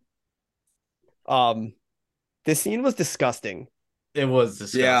 Yeah. This scene was disgusting. It was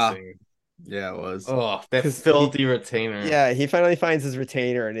disgusting. Yeah, it was. Oh, that filthy retainer. Yeah, he finally finds his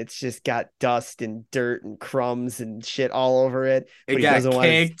retainer and it's just got dust and dirt and crumbs and shit all over it. It got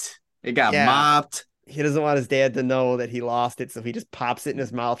kicked. It got mopped. He doesn't want his dad to know that he lost it, so he just pops it in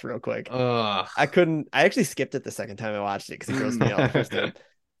his mouth real quick. Ugh. I actually skipped it the second time I watched it because it grossed me out the first time.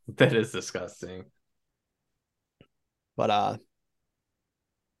 That is disgusting. But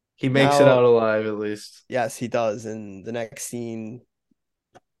he makes it out alive at least. Yes, he does. In the next scene,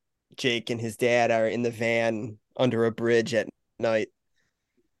 Jake and his dad are in the van under a bridge at night,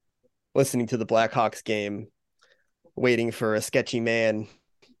 listening to the Blackhawks game, waiting for a sketchy man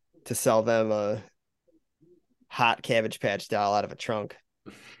to sell them a hot Cabbage Patch doll out of a trunk.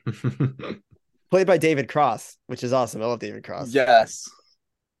 Played by David Cross, which is awesome. I love David Cross. Yes.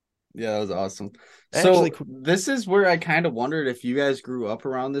 Yeah, that was awesome. So this is where I kind of wondered if you guys grew up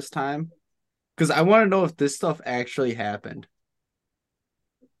around this time. Because I want to know if this stuff actually happened.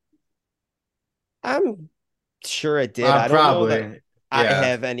 I'm sure it did. I don't know that I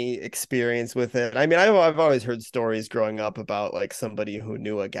have any experience with it. I mean, I've always heard stories growing up about like somebody who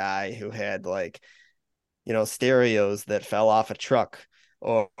knew a guy who had like, stereos that fell off a truck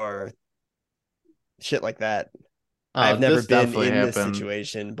or shit like that. I've never been in this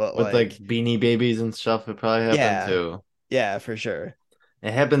situation, but with like Beanie Babies and stuff, it probably happened too. Yeah, for sure.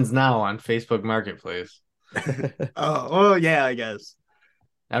 It happens now on Facebook Marketplace. Oh, yeah, I guess.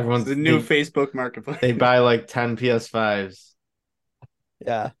 Everyone's the new Facebook Marketplace. They buy like 10 PS5s.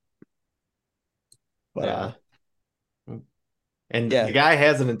 Yeah. But, and the guy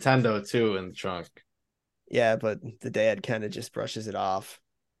has a Nintendo too in the trunk. Yeah, but the dad kind of just brushes it off.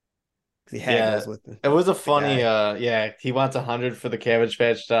 He haggles with it was a funny he wants 100 for the Cabbage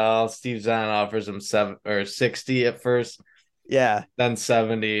Patch doll. Steve Zahn offers him 60 at first. Yeah. Then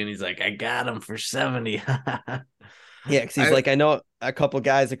 70, and he's like, I got him for 70. Yeah, because he's like, I know a couple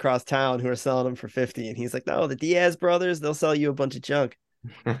guys across town who are selling them for 50. And he's like, no, the Diaz brothers, they'll sell you a bunch of junk.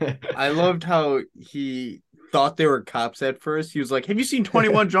 I loved how he thought they were cops at first. He was like, have you seen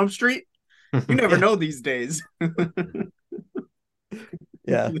 21 Jump Street? You never know these days.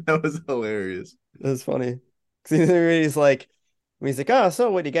 Yeah. That was hilarious. That was funny. He's like, oh,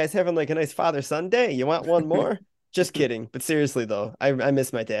 so what, you guys having like a nice father-son day? You want one more? Just kidding. But seriously, though, I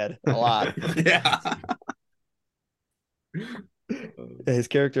miss my dad a lot. Yeah. His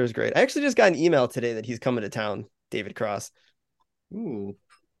character is great. I actually just got an email today that he's coming to town, David Cross. Ooh.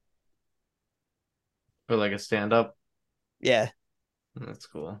 For like a stand-up? Yeah. That's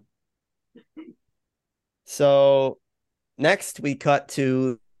cool. So next we cut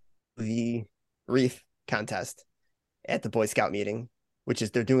to the wreath contest at the Boy Scout meeting, which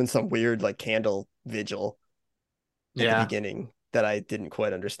is they're doing some weird like candle vigil at the beginning that I didn't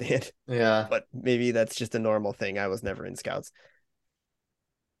quite understand. Yeah. But maybe that's just a normal thing. I was never in Scouts.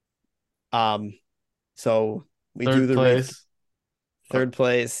 So we do the wreath. Third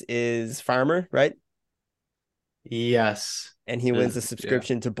place is Farmer, right? Yes. And he wins a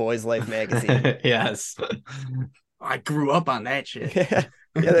subscription to Boys Life magazine. Yes. I grew up on that shit. Yeah,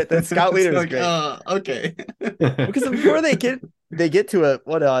 that scout leader is great. Okay. Because before they get to it,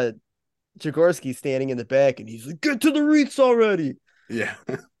 Jagorsky's standing in the back and he's like, get to the wreaths already. Yeah.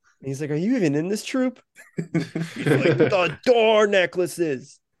 And he's like, are you even in this troop? He's like, the door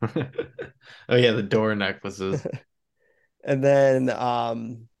necklaces. Oh yeah, the door necklaces. And then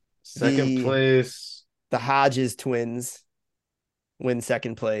second place, the Hodges twins win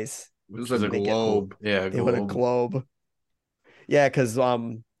second place. It was a globe. They won a globe. Yeah, because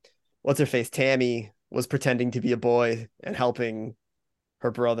what's her face? Tammy was pretending to be a boy and helping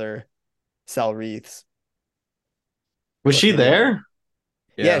her brother sell wreaths. Was she there?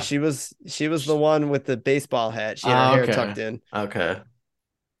 Yeah, she was the one with the baseball hat. She had her hair tucked in. Okay.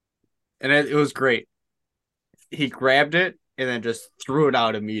 And it was great. he grabbed it and then just threw it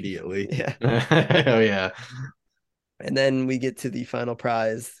out immediately. Yeah. Oh yeah. And then we get to the final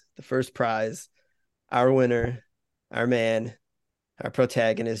prize, the first prize. Our winner, our man, our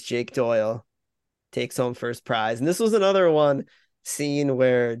protagonist, Jake Doyle, takes home first prize. And this was another one scene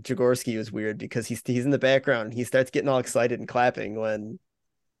where Jagorsky was weird because he's in the background and he starts getting all excited and clapping when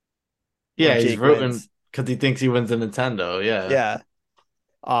He's Jake rooting wins. because he thinks he wins the Nintendo. Yeah. Yeah.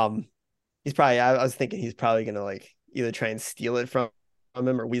 He's probably I was thinking he's probably gonna like either try and steal it from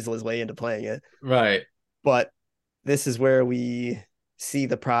him or weasel his way into playing it. Right. But this is where we see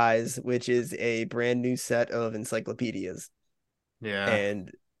the prize, which is a brand new set of encyclopedias. Yeah.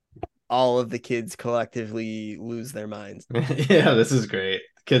 And all of the kids collectively lose their minds. Yeah, this is great.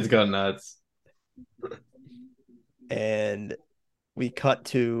 Kids go nuts. And we cut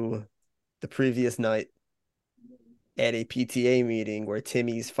to the previous night at a PTA meeting where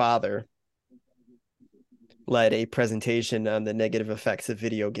Timmy's father led a presentation on the negative effects of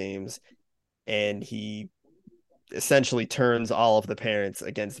video games, and he essentially turns all of the parents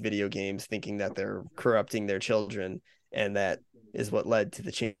against video games, thinking that they're corrupting their children, and that is what led to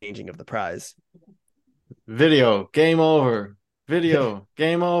the changing of the prize. Video, game over. Video,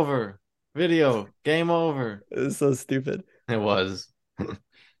 game over. Video, game over. It was so stupid. It was.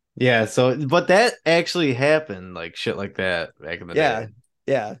 Yeah, so but that actually happened, like shit like that back in the day.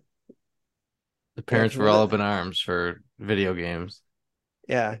 Yeah. The parents were all up in arms for video games.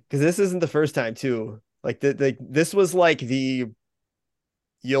 Yeah, because this isn't the first time too. Like this was like the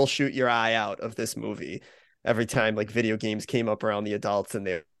you'll shoot your eye out of this movie every time like video games came up around the adults and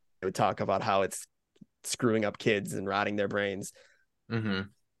they would talk about how it's screwing up kids and rotting their brains. Mm-hmm.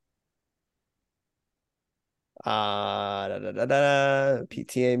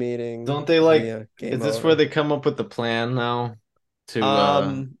 PTA meeting. Don't they like? Yeah, is this where they come up with the plan now?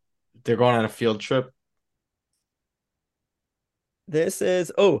 To they're going on a field trip. This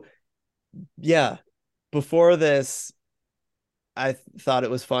is yeah. Before this, I thought it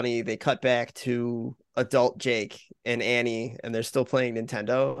was funny. They cut back to adult Jake and Annie, and they're still playing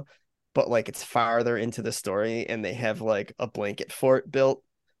Nintendo, but like it's farther into the story, and they have like a blanket fort built,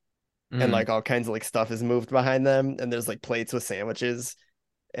 and like all kinds of like stuff is moved behind them, and there's like plates with sandwiches,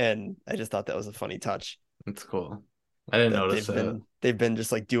 and I just thought that was a funny touch. That's cool. I didn't notice that. They've been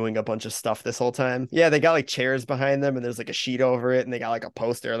just like doing a bunch of stuff this whole time. Yeah, they got like chairs behind them, and there's like a sheet over it, and they got like a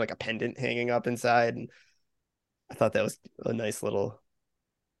poster, like a pendant hanging up inside, and I thought that was a nice little.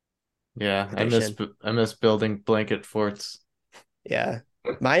 Yeah, I miss building blanket forts. Yeah.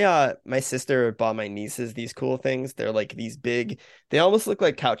 My sister bought my nieces these cool things. They're like these big, they almost look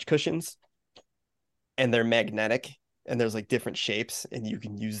like couch cushions, and they're magnetic, and there's like different shapes, and you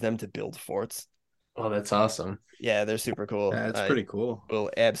can use them to build forts. Oh, that's awesome. Yeah, they're super cool. Yeah, that's pretty cool. We'll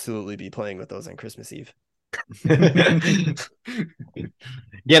absolutely be playing with those on Christmas Eve.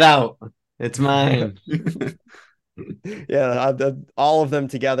 Get out. It's mine. Yeah, all of them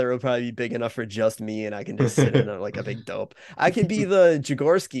together will probably be big enough for just me, and I can just sit in like a big dope. I can be the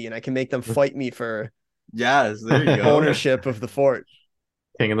Jagorsky, and I can make them fight me for there you go. ownership of the fort.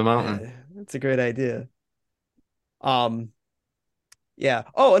 King of the mountain. That's a great idea. Yeah.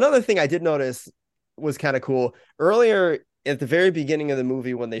 Oh, another thing I did notice was kind of cool. Earlier at the very beginning of the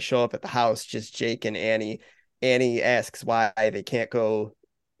movie, when they show up at the house, just Jake and Annie, Annie asks why they can't go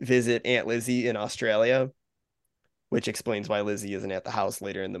visit Aunt Lizzie in Australia, which explains why Lizzie isn't at the house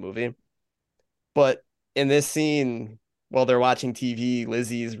later in the movie. But in this scene, while they're watching TV,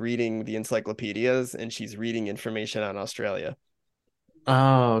 Lizzie's reading the encyclopedias and she's reading information on Australia.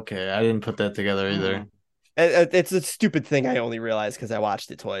 Oh, okay. I didn't put that together either. It's a stupid thing I only realized because I watched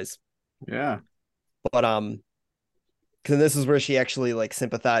it twice. Yeah. But because this is where she actually like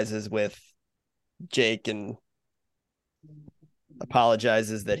sympathizes with Jake and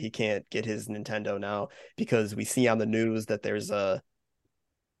apologizes that he can't get his Nintendo now because we see on the news that there's a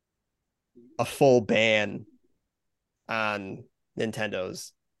full ban on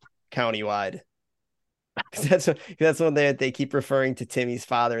Nintendos countywide. That's when they keep referring to Timmy's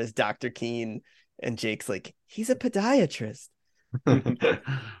father as Dr. Keene, and Jake's like, he's a podiatrist.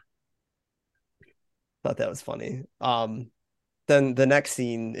 Thought that was funny. Then the next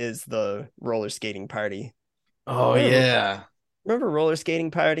scene is the roller skating party. Oh yeah. Remember roller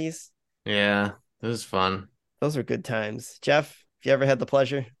skating parties? Yeah, it was fun. Those were good times. Jeff, have you ever had the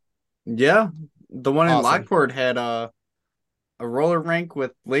pleasure? Yeah. The one in Lockport had a roller rink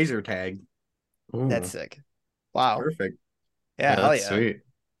with laser tag. Ooh. That's sick. Wow. Perfect. Yeah, that's sweet.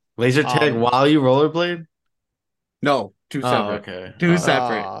 Laser tag while you rollerblade? No, two separate. Okay. Two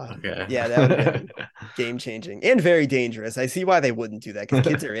separate. Okay. Yeah, that would have been game changing and very dangerous. I see why they wouldn't do that because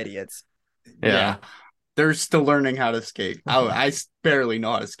kids are idiots. Yeah. they're still learning how to skate. I barely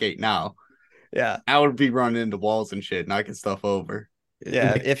know how to skate now. Yeah. I would be running into walls and shit, knocking stuff over.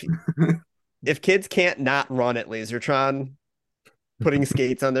 Yeah. If kids can't not run at Lasertron, putting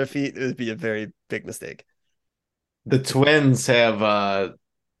skates on their feet, it would be a very big mistake. The twins have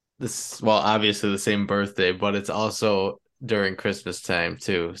this, well, obviously the same birthday, but it's also during Christmas time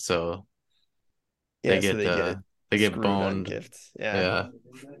too. So Yeah, so they get screwed on boned. gifts. Yeah. Yeah.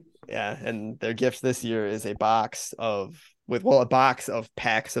 Yeah. And their gift this year is a box of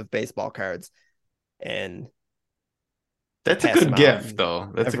packs of baseball cards. And That's a pass them good out, gift and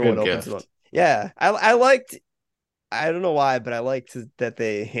though. That's a everyone good opens them up. gift. Yeah. I liked, I don't know why, but I liked that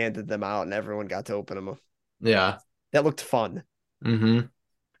they handed them out and everyone got to open them. Yeah. That looked fun. Mm-hmm.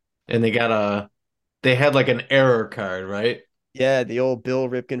 And they had like an error card, right? Yeah, the old Bill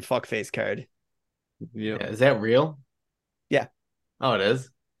Ripken fuckface card. Yeah. Yeah. Is that real? Yeah. Oh, it is?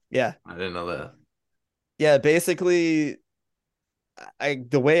 Yeah. I didn't know that. Yeah, basically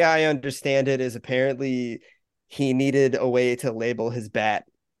the way I understand it is apparently he needed a way to label his bat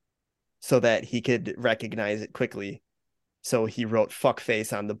so that he could recognize it quickly. So he wrote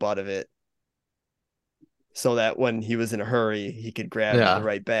fuckface on the butt of it so that when he was in a hurry, he could grab the Yeah.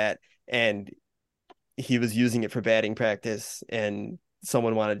 right bat. And he was using it for batting practice, and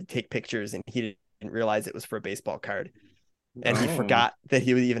someone wanted to take pictures, and he didn't realize it was for a baseball card. And he forgot that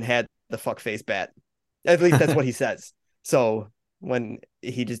he even had the fuckface bat. At least that's what he says. So when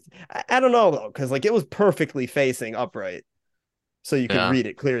he just, I don't know though, because like it was perfectly facing upright, so you could Yeah. read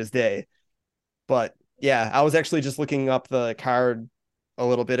it clear as day. But yeah, I was actually just looking up the card a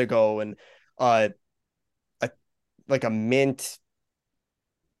little bit ago, and like a mint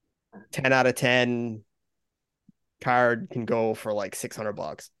 10 out of 10 card can go for like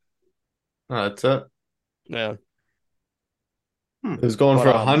 $600. Oh, that's it. Yeah. It was going But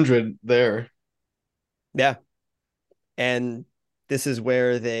for 100 there. yeah. And this is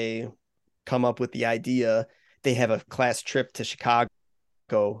where they come up with the idea. They have a class trip to Chicago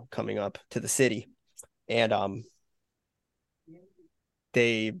coming up to the city. And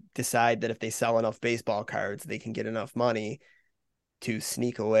they decide that if they sell enough baseball cards, they can get enough money to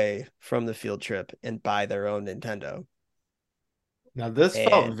sneak away from the field trip and buy their own Nintendo. Now this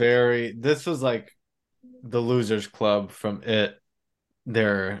was like the Losers Club from it.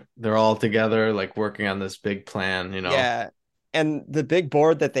 They're all together, like working on this big plan, you know. Yeah. And the big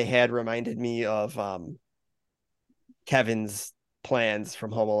board that they had reminded me of Kevin's plans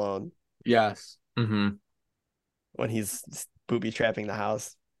from Home Alone. Yes. Mm-hmm. When he's booby trapping the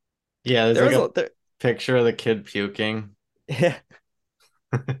house. Yeah, there's like a picture of the kid puking. Yeah.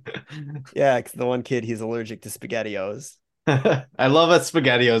 Yeah, because the one kid, he's allergic to SpaghettiOs. I love that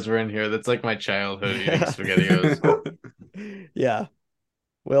SpaghettiOs were in here. That's like my childhood eating SpaghettiOs. Yeah.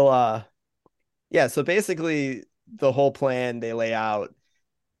 Well, yeah, so basically the whole plan they lay out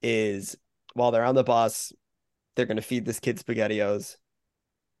is while they're on the bus, they're going to feed this kid SpaghettiOs.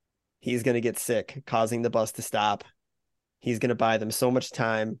 He's going to get sick, causing the bus to stop. He's going to buy them so much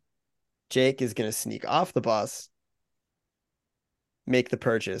time. Jake is going to sneak off the bus, make the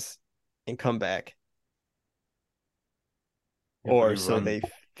purchase, and come back. Or so they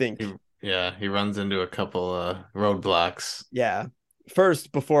think. He runs into a couple roadblocks. Yeah.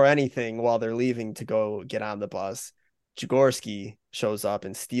 First, before anything, while they're leaving to go get on the bus, Jagorsky shows up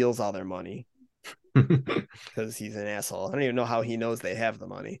and steals all their money because he's an asshole. I don't even know how he knows they have the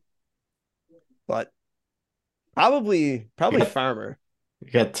money, but probably Farmer.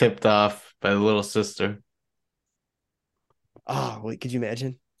 He got tipped off by the little sister. Oh, wait, could you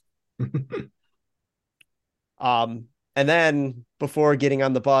imagine? And then before getting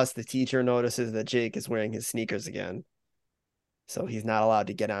on the bus, the teacher notices that Jake is wearing his sneakers again. So he's not allowed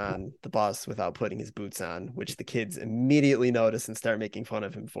to get on the bus without putting his boots on, which the kids immediately notice and start making fun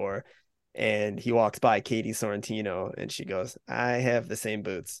of him for. And he walks by Katie Sorrentino and she goes, "I have the same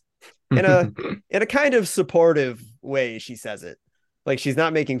boots." In a kind of supportive way, she says it. Like she's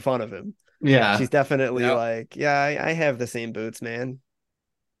not making fun of him. Yeah. She's definitely like, "Yeah, I have the same boots, man."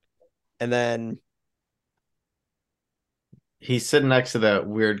 And then he's sitting next to that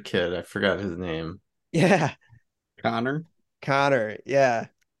weird kid. I forgot his name. Yeah. Connor, yeah.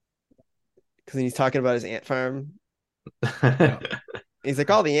 Because he's talking about his ant farm. He's like,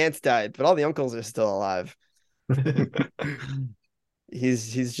 all the ants died, but all the uncles are still alive.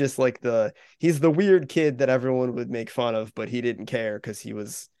 He's just like he's the weird kid that everyone would make fun of, but he didn't care because he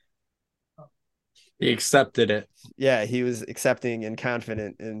accepted it. Yeah, he was accepting and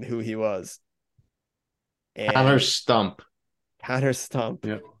confident in who he was. And Connor Stump.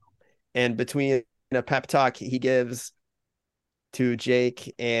 Yep. And between a pep talk he gives to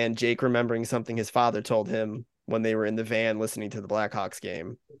Jake, and Jake remembering something his father told him when they were in the van listening to the Blackhawks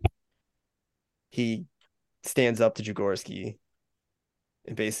game. He stands up to Jaworski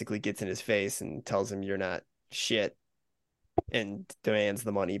and basically gets in his face and tells him you're not shit and demands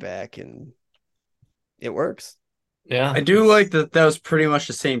the money back, and it works. Yeah. I do like that was pretty much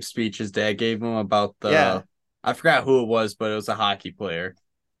the same speech his dad gave him about Yeah. I forgot who it was, but it was a hockey player.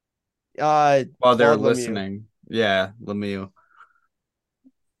 While they're listening. Yeah, Lemieux.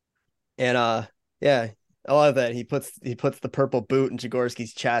 And yeah, I love that. He puts the purple boot in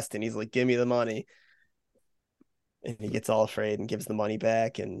Jaworski's chest and he's like, give me the money. And he gets all afraid and gives the money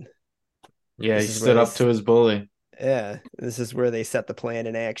back. And yeah, he stood up to his bully. Yeah, this is where they set the plan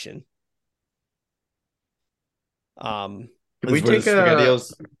in action. Can we take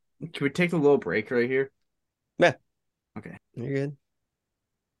a little break right here? Yeah. Okay. You're good.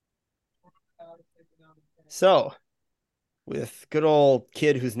 So, with good old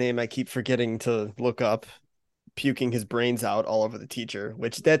kid whose name I keep forgetting to look up, puking his brains out all over the teacher,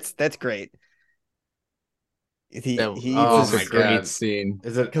 which that's great. He eats a great scene.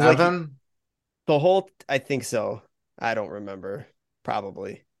 Is it Evan? Like, the whole, I think so. I don't remember.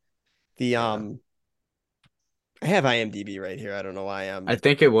 Probably. I have IMDb right here. I don't know why I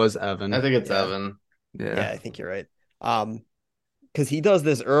think it was Evan. I think it's Evan. Yeah, I think you're right. Because he does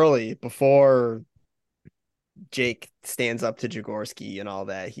this early before Jake stands up to Jaworski and all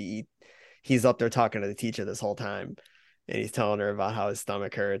that. He's up there talking to the teacher this whole time, and he's telling her about how his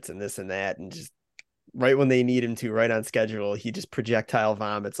stomach hurts and this and that, and just right when they need him to, right on schedule, he just projectile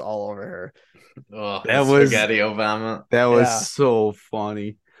vomits all over her. Oh, that was spaghetti vomit. That was so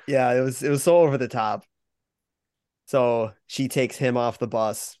funny. Yeah, it was so over the top. So she takes him off the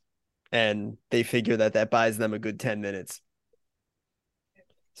bus, and they figure that buys them a good 10 minutes.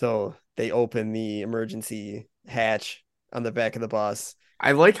 So they open the emergency hatch on the back of the bus.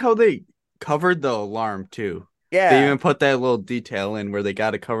 I like how they covered the alarm too. Yeah. They even put that little detail in where they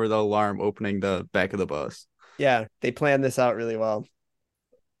got to cover the alarm opening the back of the bus. Yeah, they planned this out really well.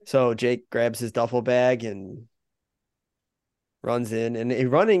 So Jake grabs his duffel bag and runs in,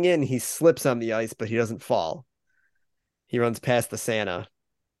 and running in, he slips on the ice, but he doesn't fall. He runs past the Santa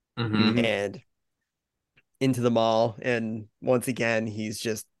and into the mall. And once again, he's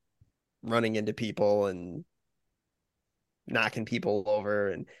just running into people and knocking people over.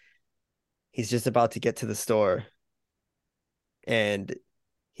 And he's just about to get to the store. And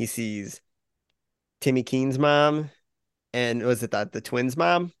he sees Timmy Keen's mom. And was it the twins'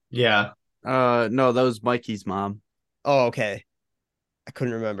 mom? Yeah. No, that was Mikey's mom. Oh, okay. I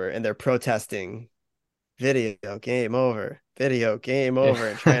couldn't remember. And they're protesting video game over,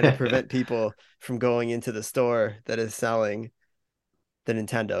 and trying to prevent people from going into the store that is selling the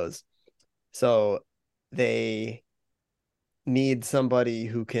Nintendos. So they need somebody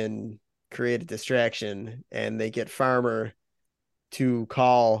who can create a distraction, and they get Farmer to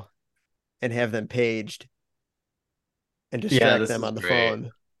call and have them paged and distract them on the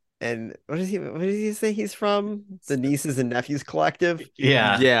phone. And what did he say he's from? The Nieces and Nephews Collective?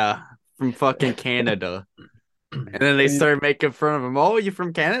 Yeah, from fucking Canada. And then they start making fun of him. Oh, you're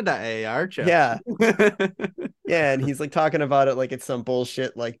from Canada, aren't you? Yeah. Yeah, and he's like talking about it like it's some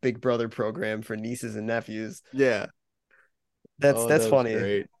bullshit like Big Brother program for nieces and nephews. Yeah. That's funny.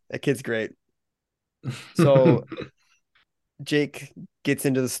 Great. That kid's great. So Jake gets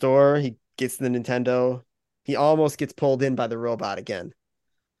into the store, he gets the Nintendo. He almost gets pulled in by the robot again.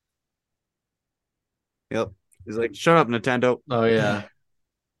 Yep. He's like, shut up, Nintendo. Oh, yeah.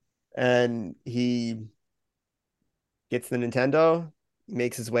 And he gets the Nintendo,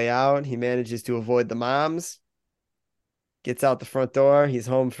 makes his way out. He manages to avoid the moms, gets out the front door. He's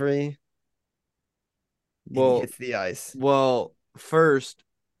home free. Well, he hits the ice. Well, first,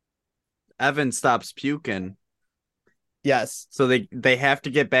 Evan stops puking. Yes. So they have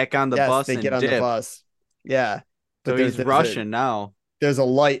to get back on the bus. They get on the bus. Yeah. But so he's rushing now. There's a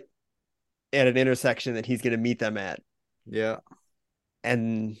light at an intersection that he's going to meet them at. Yeah.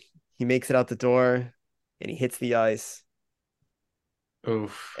 And he makes it out the door and he hits the ice.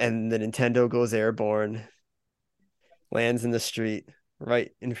 Oof. And the Nintendo goes airborne, lands in the street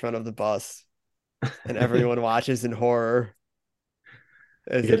right in front of the bus. And everyone watches in horror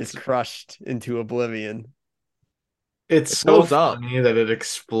as it is crushed into oblivion. It's so funny that it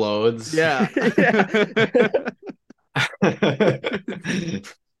explodes. Yeah.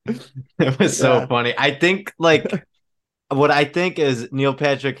 It was so funny. I think what I think is Neil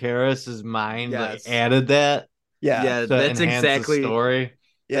Patrick Harris's mind added that. Yeah, that's exactly the story.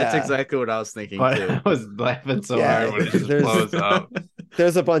 Yeah, that's exactly what I was thinking but too. I was laughing so hard when it just blows up.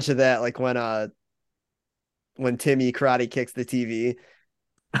 There's a bunch of that, like when when Timmy karate kicks the TV.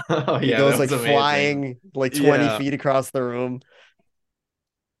 Oh He yeah, goes that like was amazing. flying like 20 Yeah. feet across the room.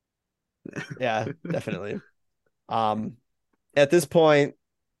 Yeah, definitely. Um, at this point,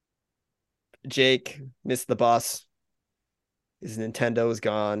 Jake missed the bus. His Nintendo is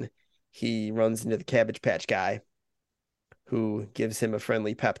gone. He runs into the Cabbage Patch guy, who gives him a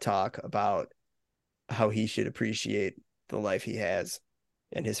friendly pep talk about how he should appreciate the life he has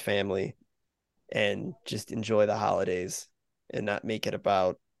and his family and just enjoy the holidays and not make it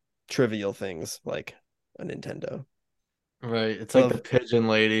about trivial things like a Nintendo. Right. It's I like the love pigeon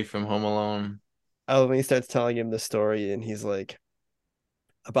lady from Home Alone. when he starts telling him the story and he's like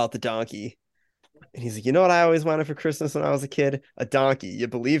about the donkey. And he's like, you know what I always wanted for Christmas when I was a kid? A donkey. You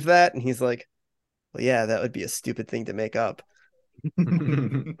believe that? And he's like, well, yeah, that would be a stupid thing to make up.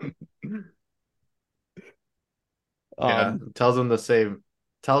 Yeah. Um, Tells them to say,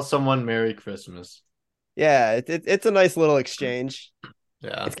 tell someone Merry Christmas. yeah, it's a nice little exchange.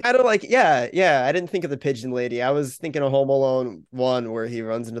 Yeah. It's kind of like, yeah. I didn't think of the pigeon lady. I was thinking of Home Alone 1 where he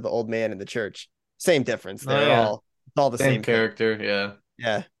runs into the old man in the church. Same difference. Oh They're yeah. all it's all the Same same thing. character. Yeah.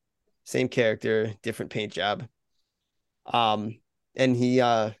 Yeah, same character, different paint job. Um, and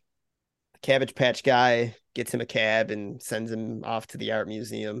Cabbage Patch guy gets him a cab and sends him off to the art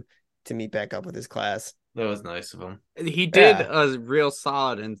museum to meet back up with his class. That was nice of him. He did Yeah, a real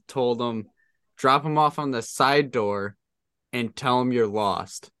solid and told him, drop him off on the side door and tell him you're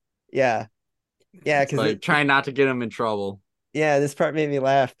lost. yeah, yeah. Because Like, try not to get him in trouble. yeah, this part made me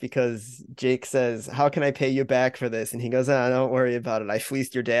laugh because Jake says, "How can I pay you back for this?" And he goes, "Ah, don't worry about it. I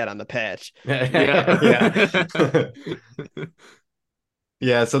fleeced your dad on the patch." Yeah. Yeah.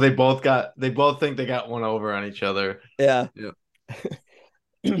 Yeah. So they both think they got one over on each other. Yeah. Yeah.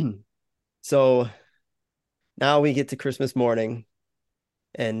 So now we get to Christmas morning,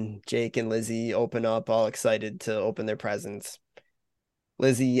 and Jake and Lizzie open up, all excited to open their presents.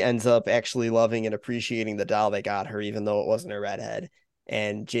 Lizzie ends up actually loving and appreciating the doll they got her, even though it wasn't a redhead.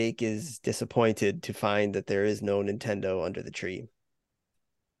 And Jake is disappointed to find that there is no Nintendo under the tree.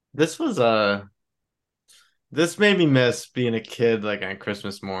 This was this made me miss being a kid like on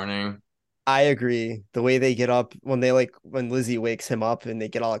Christmas morning. I agree. The way they get up when Lizzie wakes him up and they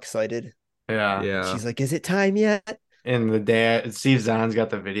get all excited. Yeah. Yeah. She's like, "Is it time yet?" And the dad Steve Zahn's got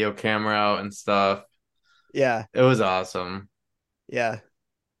the video camera out and stuff. Yeah, It was awesome. yeah,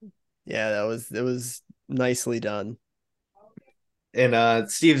 yeah. It was nicely done. And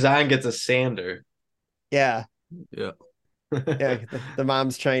Steve Zahn gets a sander. Yeah, Yeah. yeah. The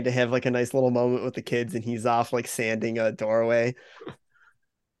mom's trying to have like a nice little moment with the kids, and he's off like sanding a doorway.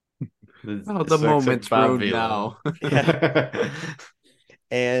 Oh, This the looks like moment's Bob ruined Vila. now. Yeah,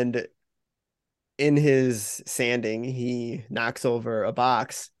 and in his sanding, he knocks over a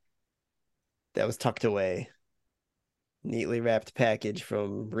box that was tucked away, neatly wrapped package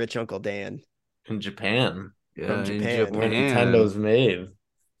from Rich Uncle Dan In Japan, from Yeah, in Japan. where Japan. Nintendo's made.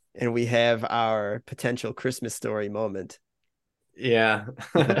 And we have our potential Christmas story moment. Yeah.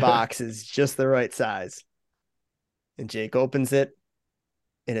 The box is just the right size. And Jake opens it,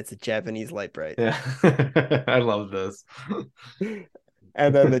 and it's a Japanese light bright. Yeah. I love this.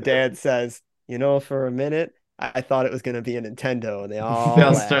 And then the dad says, "You know, for a minute, I thought it was going to be a Nintendo." And they They all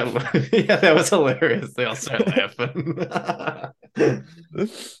all laugh. start yeah, that was hilarious. They all start laughing.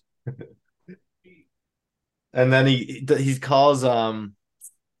 And then he calls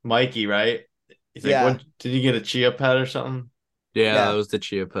Mikey, right? He's like, Yeah, "What did you get a Chia Pet or something?" Yeah, yeah. that was the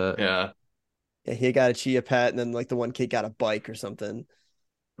Chia Pet. Yeah. Yeah, he got a Chia Pet, and then like the one kid got a bike or something.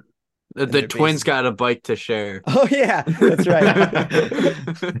 The, And the they're twins basically, got a bike to share. oh yeah, that's right.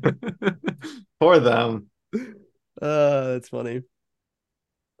 For them. That's funny.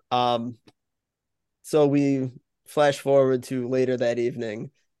 Um, so we flash forward to later that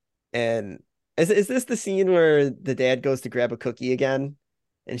evening, and is this the scene where the dad goes to grab a cookie again?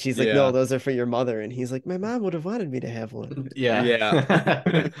 And she's like, "No, Yeah. those are for your mother." And he's like, "My mom would have wanted me to have one." Yeah.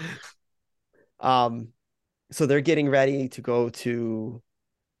 Yeah. Um, so they're getting ready to go to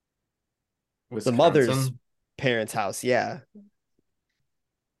the mother's Wisconsin. parents' house. Yeah,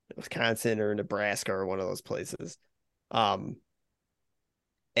 Wisconsin or Nebraska or one of those places. Um,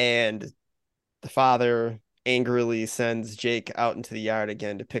 and the father angrily sends Jake out into the yard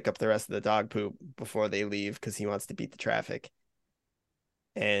again to pick up the rest of the dog poop before they leave because he wants to beat the traffic.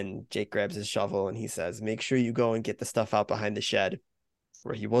 And Jake grabs his shovel and he says, "Make sure you go and get the stuff out behind the shed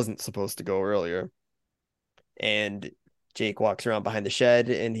where he wasn't supposed to go earlier." And Jake walks around behind the shed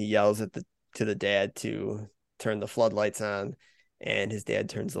and he yells at the to the dad to turn the floodlights on. And his dad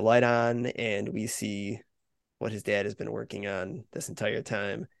turns the light on, and we see what his dad has been working on this entire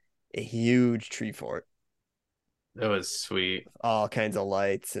time, a huge tree fort. It was sweet. all kinds of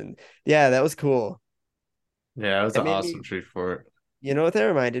lights, and yeah, that was cool. Yeah, it was It an made awesome me, tree fort. you know what that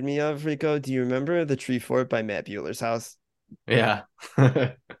reminded me of, Rico? Do you remember the tree fort by Matt Bueller's house? Yeah.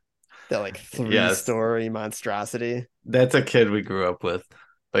 That like three Yes. story monstrosity. That's a kid we grew up with.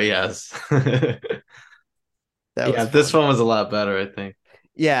 But yes. That Yeah, was this fun. one was a lot better, I think.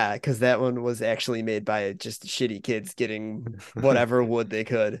 Yeah, because that one was actually made by just shitty kids getting whatever wood they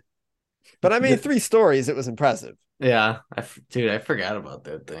could. But I mean, Th- 3 stories, it was impressive. Yeah, dude, I forgot about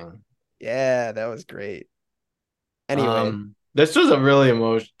that thing. Yeah, that was great. Anyway, This was a really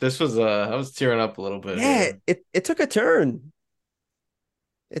emotion. This was I was tearing up a little bit yeah, here. it took a turn.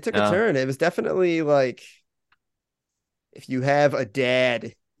 It took a Yeah, turn. It was definitely like if you have a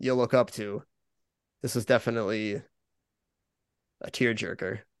dad you look up to, this was definitely a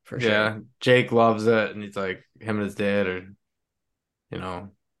tearjerker for sure. yeah. Jake loves it, and he's like him and his dad are, you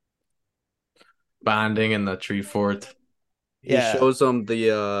know, bonding in the tree fort, He Yeah. shows them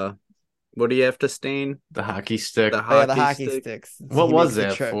the what do you have to stain? the hockey stick. The Oh yeah, the hockey hockey stick. sticks. What He was makes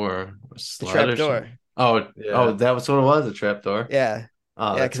that for? A the sled trap or door. something? Oh, Yeah. that was what it was, a trap door. Yeah.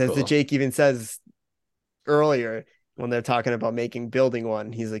 Oh, Yeah, that's because as the cool. Jake even says earlier when they're talking about building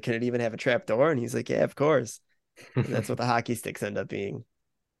one, he's like, "Can it even have a trap door?" And he's like, "Yeah, of course." And that's what the hockey sticks end up being.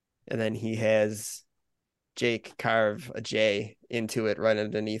 And then he has Jake carve a J into it right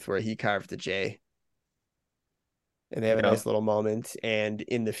underneath where he carved the J. And they have a Yeah, nice little moment. And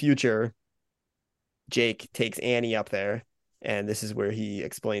in the future, Jake takes Annie up there, and this is where he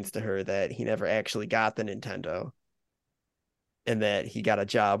explains to her that he never actually got the Nintendo and that he got a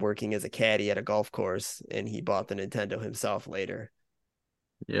job working as a caddy at a golf course and he bought the Nintendo himself later.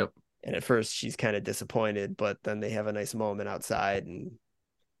 Yep. And at first she's kind of disappointed, but then they have a nice moment outside and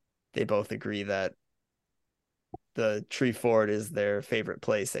they both agree that the tree fort is their favorite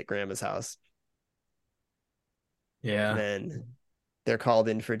place at grandma's house. And yeah, then they're called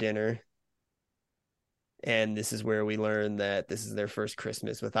in for dinner. And this is where we learn that this is their first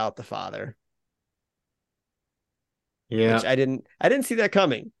Christmas without the father, which yeah, I didn't see that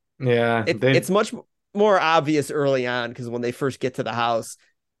coming. yeah. It's much more obvious early on because when they first get to the house,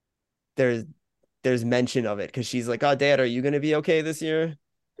 there's there's mention of it because she's like, "Oh, Dad, are you gonna be okay this year?"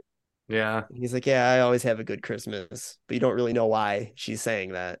 Yeah, And he's like, "Yeah, I always have a good Christmas," but you don't really know why she's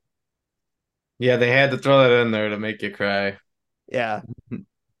saying that. yeah. They had to throw that in there to make you cry. Yeah,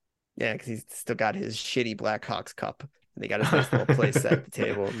 yeah, because he's still got his shitty Blackhawks cup. And they got his nice little place set at the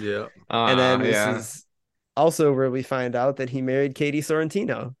table. Yeah. And then this Yeah, is also where we find out that he married Katie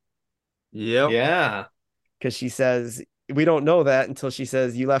Sorrentino Yep. yeah, because she says we don't know that until she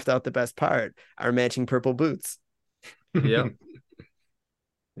says you left out the best part, our matching purple boots. Yep.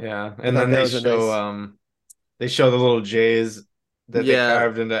 yeah. I And thought then that was a nice. they show the little J's that they Yeah.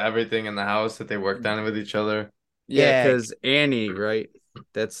 carved into everything in the house that they worked on with each other. Yeah, Yeah, because Annie, right?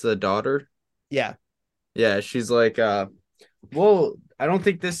 That's the daughter. yeah, Yeah, she's like, well, I don't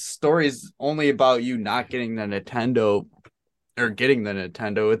think this story is only about you not getting the Nintendo or getting the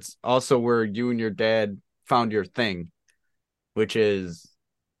Nintendo. It's also where you and your dad found your thing, which is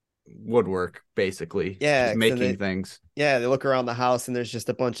woodwork, basically, yeah. just Because then making things. they look around the house and there's just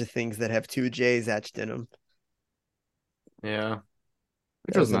a bunch of things that have two J's etched in them. Yeah,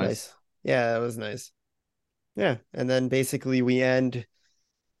 which That was was a nice. nice. Yeah, that was nice. Yeah, and then basically we end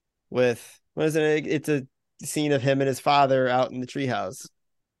with what is it? It's a scene of him and his father out in the treehouse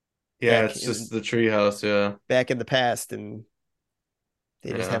Yeah, back it's just in the treehouse. Yeah, the past, and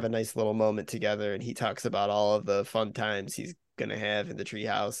they just yeah. have a nice little moment together. And he talks about all of the fun times he's gonna have in the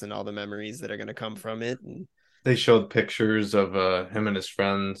treehouse and all the memories that are gonna come from it. And They showed pictures of him and his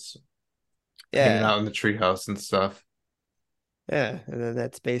friends hanging yeah, out in the treehouse and stuff. yeah, and then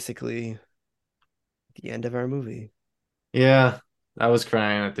that's basically the end of our movie. Yeah, I was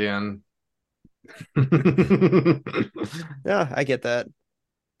crying at the end. Yeah, I get that.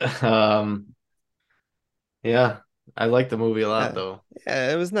 um, yeah, I like the movie a lot Yeah, though.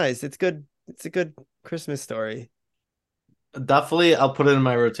 yeah, it was nice. It's good. It's a good Christmas story. Definitely, I'll put it in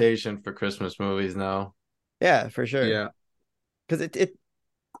my rotation for Christmas movies now. Yeah, for sure. Yeah. Because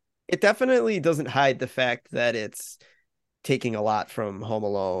it definitely doesn't hide the fact that it's taking a lot from Home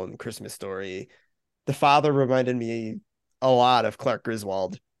Alone, Christmas Story. The father reminded me a lot of Clark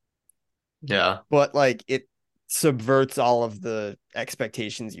Griswold, Yeah, but like it subverts all of the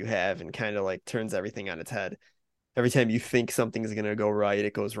expectations you have and kind of like turns everything on its head. Every time you think something's gonna go right,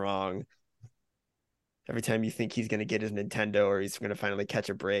 it goes wrong. Every time you think he's gonna get his Nintendo or he's gonna finally catch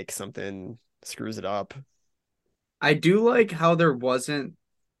a break, something screws it up. I do like how there wasn't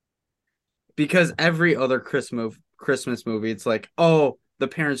because every other Christmas movie, it's like, oh, the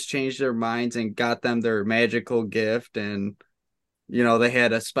parents changed their minds and got them their magical gift, and you know, they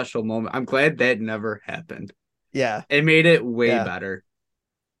had a special moment. I'm glad that never happened. Yeah. It made it way Yeah. better.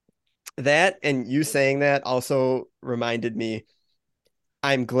 That and you saying that also reminded me.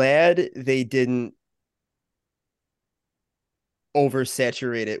 I'm glad they didn't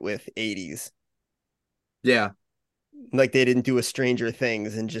oversaturate it with 80s. Yeah. Like they didn't do a Stranger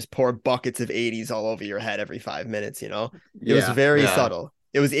Things and just pour buckets of 80s all over your head every 5 minutes, you know? It was Yeah. very Yeah. subtle.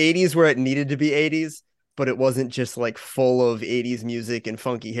 It was 80s where it needed to be 80s, but it wasn't just like full of 80s music and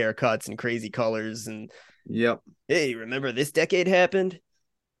funky haircuts and crazy colors and Yep. hey, remember this decade happened?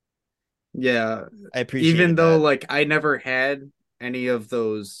 Yeah. I appreciate Even though that. like I never had any of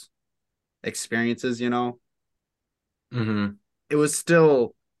those experiences, you know, Mm-hmm. it was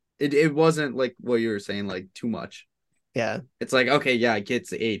still it wasn't like what you were saying, like too much. Yeah. It's like, okay, yeah, I get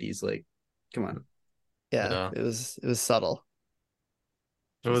the 80s. Like, come on. Yeah. Yeah. It was subtle.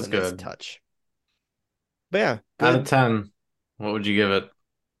 It It was was a nice good. touch. But yeah, Out of good. 10, what would you give it?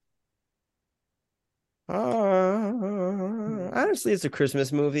 Honestly, it's a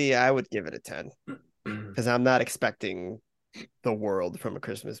Christmas movie. I would give it a 10 because I'm not expecting the world from a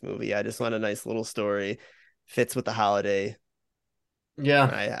Christmas movie. I just want a nice little story, fits with the holiday.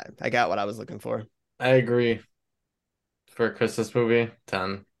 Yeah, I got what I was looking for. I agree. For a Christmas movie,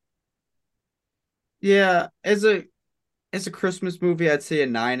 10. Yeah, as a Christmas movie, I'd say a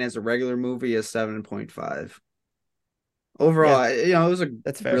 9. As a regular movie, a 7.5. Overall, Yeah, you know, it was a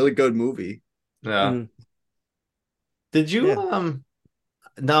that's fair. really good movie. Yeah. Mm, Did you yeah.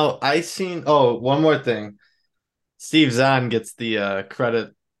 no, I seen one more thing. Steve Zahn gets the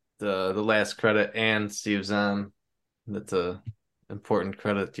credit, the last credit, and Steve Zahn. That's a important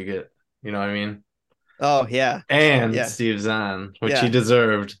credit you get. You know what I mean? Oh yeah, And yeah, Steve Zahn, which he yeah.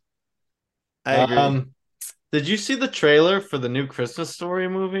 deserved. I agree. Um, did you see the trailer for the new Christmas Story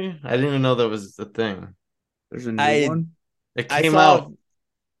movie? I didn't even know that was the thing. There's a new I one. It I came saw. out.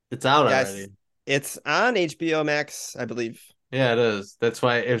 It's out Yes, already. it's on HBO Max, I believe. Yeah, it is. That's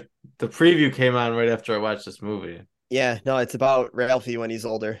why if the preview came on right after I watched this movie. Yeah, no, it's about Ralphie when he's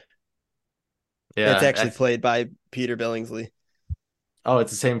older. It's Yeah. actually played by Peter Billingsley. Oh,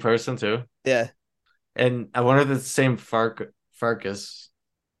 it's the same person too. Yeah, And I wonder if it's the same Farkas,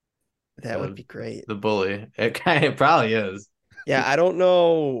 that would be great. the bully. It probably is. Yeah, I don't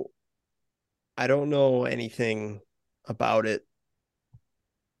know. I don't know anything about it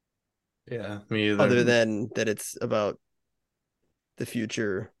Yeah, me either. other than that it's about the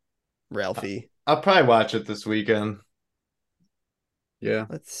future Ralphie. I'll probably watch it this weekend. Yeah.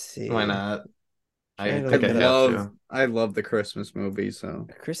 Let's see. Why not? I Trying to think look I it have up. to. I love the Christmas movie, so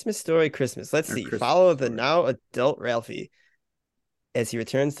A Christmas Story, Christmas. Let's Or see. Christmas Follow the Story. now adult Ralphie as he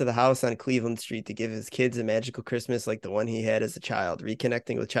returns to the house on Cleveland Street to give his kids a magical Christmas like the one he had as a child,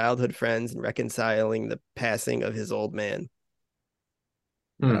 reconnecting with childhood friends and reconciling the passing of his old man.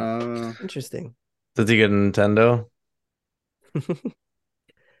 uh Interesting. Does he get a Nintendo?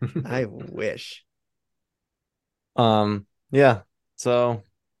 I wish. Yeah. So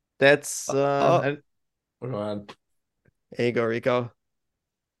that's Oh, go on. there you go, Rico.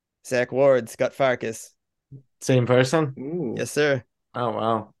 Zach Ward, Scott Farkas. Same person? ooh. Yes, sir. Oh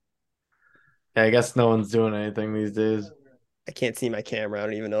wow. Yeah, I guess no one's doing anything these days. I can't see my camera. I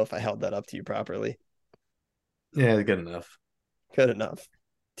don't even know if I held that up to you properly. Yeah, good enough. Good enough.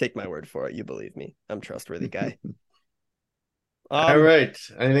 Take my word for it. You believe me. I'm a trustworthy guy. All right.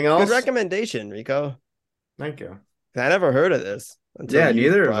 Anything else? Good recommendation, Rico. Thank you. I never heard of this until Yeah, you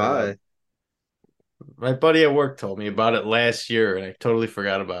neither have brought it I. up. My buddy at work told me about it last year, and I totally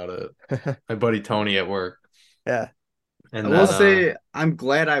forgot about it. My buddy Tony at work. Yeah. And I will then, say I'm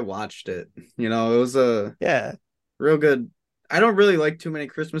glad I watched it. You know, it was a Yeah. real good. I don't really like too many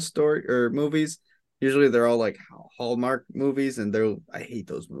Christmas story or movies. Usually they're all like Hallmark movies, and I hate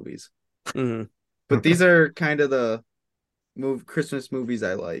those movies. Mhm. But these are kind of the Christmas movies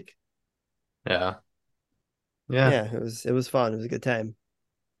I like. yeah. Yeah, it was fun. It was a good time.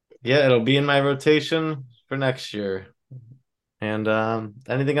 Yeah, it'll be in my rotation for next year. And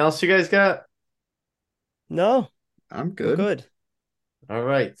anything else you guys got? No, I'm we're good. good. All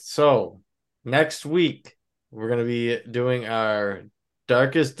right. So next week we're gonna be doing our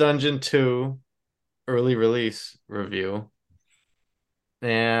Darkest Dungeon 2 early release review.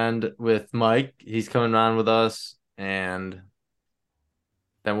 And with Mike, he's coming on with us, and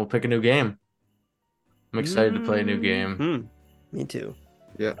then we'll pick a new game. I'm excited to play a new game. Me too.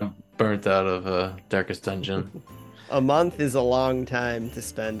 Yeah. I'm burnt out of Darkest Dungeon. A month is a long time to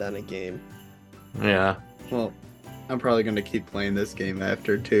spend on a game. Yeah. Well, I'm probably gonna keep playing this game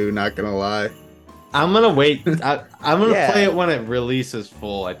after too, not gonna lie. I'm gonna wait. I'm gonna Yeah. play it when it releases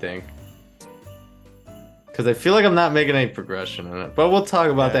full, I think. Because I feel like I'm not making any progression in it. But we'll talk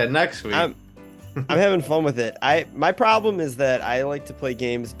about that next week. I'm having fun with it. My problem is that I like to play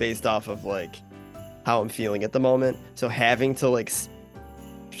games based off of like how I'm feeling at the moment. So having to like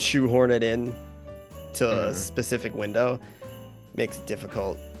shoehorn it in to a specific window makes it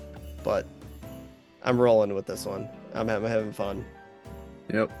difficult. But I'm rolling with this one. I'm having fun.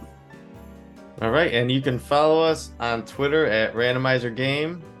 Yep. All right, and you can follow us on Twitter at Randomizer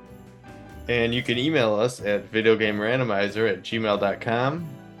Game, and you can email us at videogamerandomizer@gmail.com.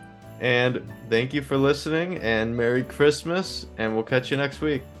 And thank you for listening, and Merry Christmas, and we'll catch you next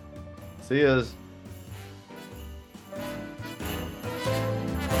week. See yas.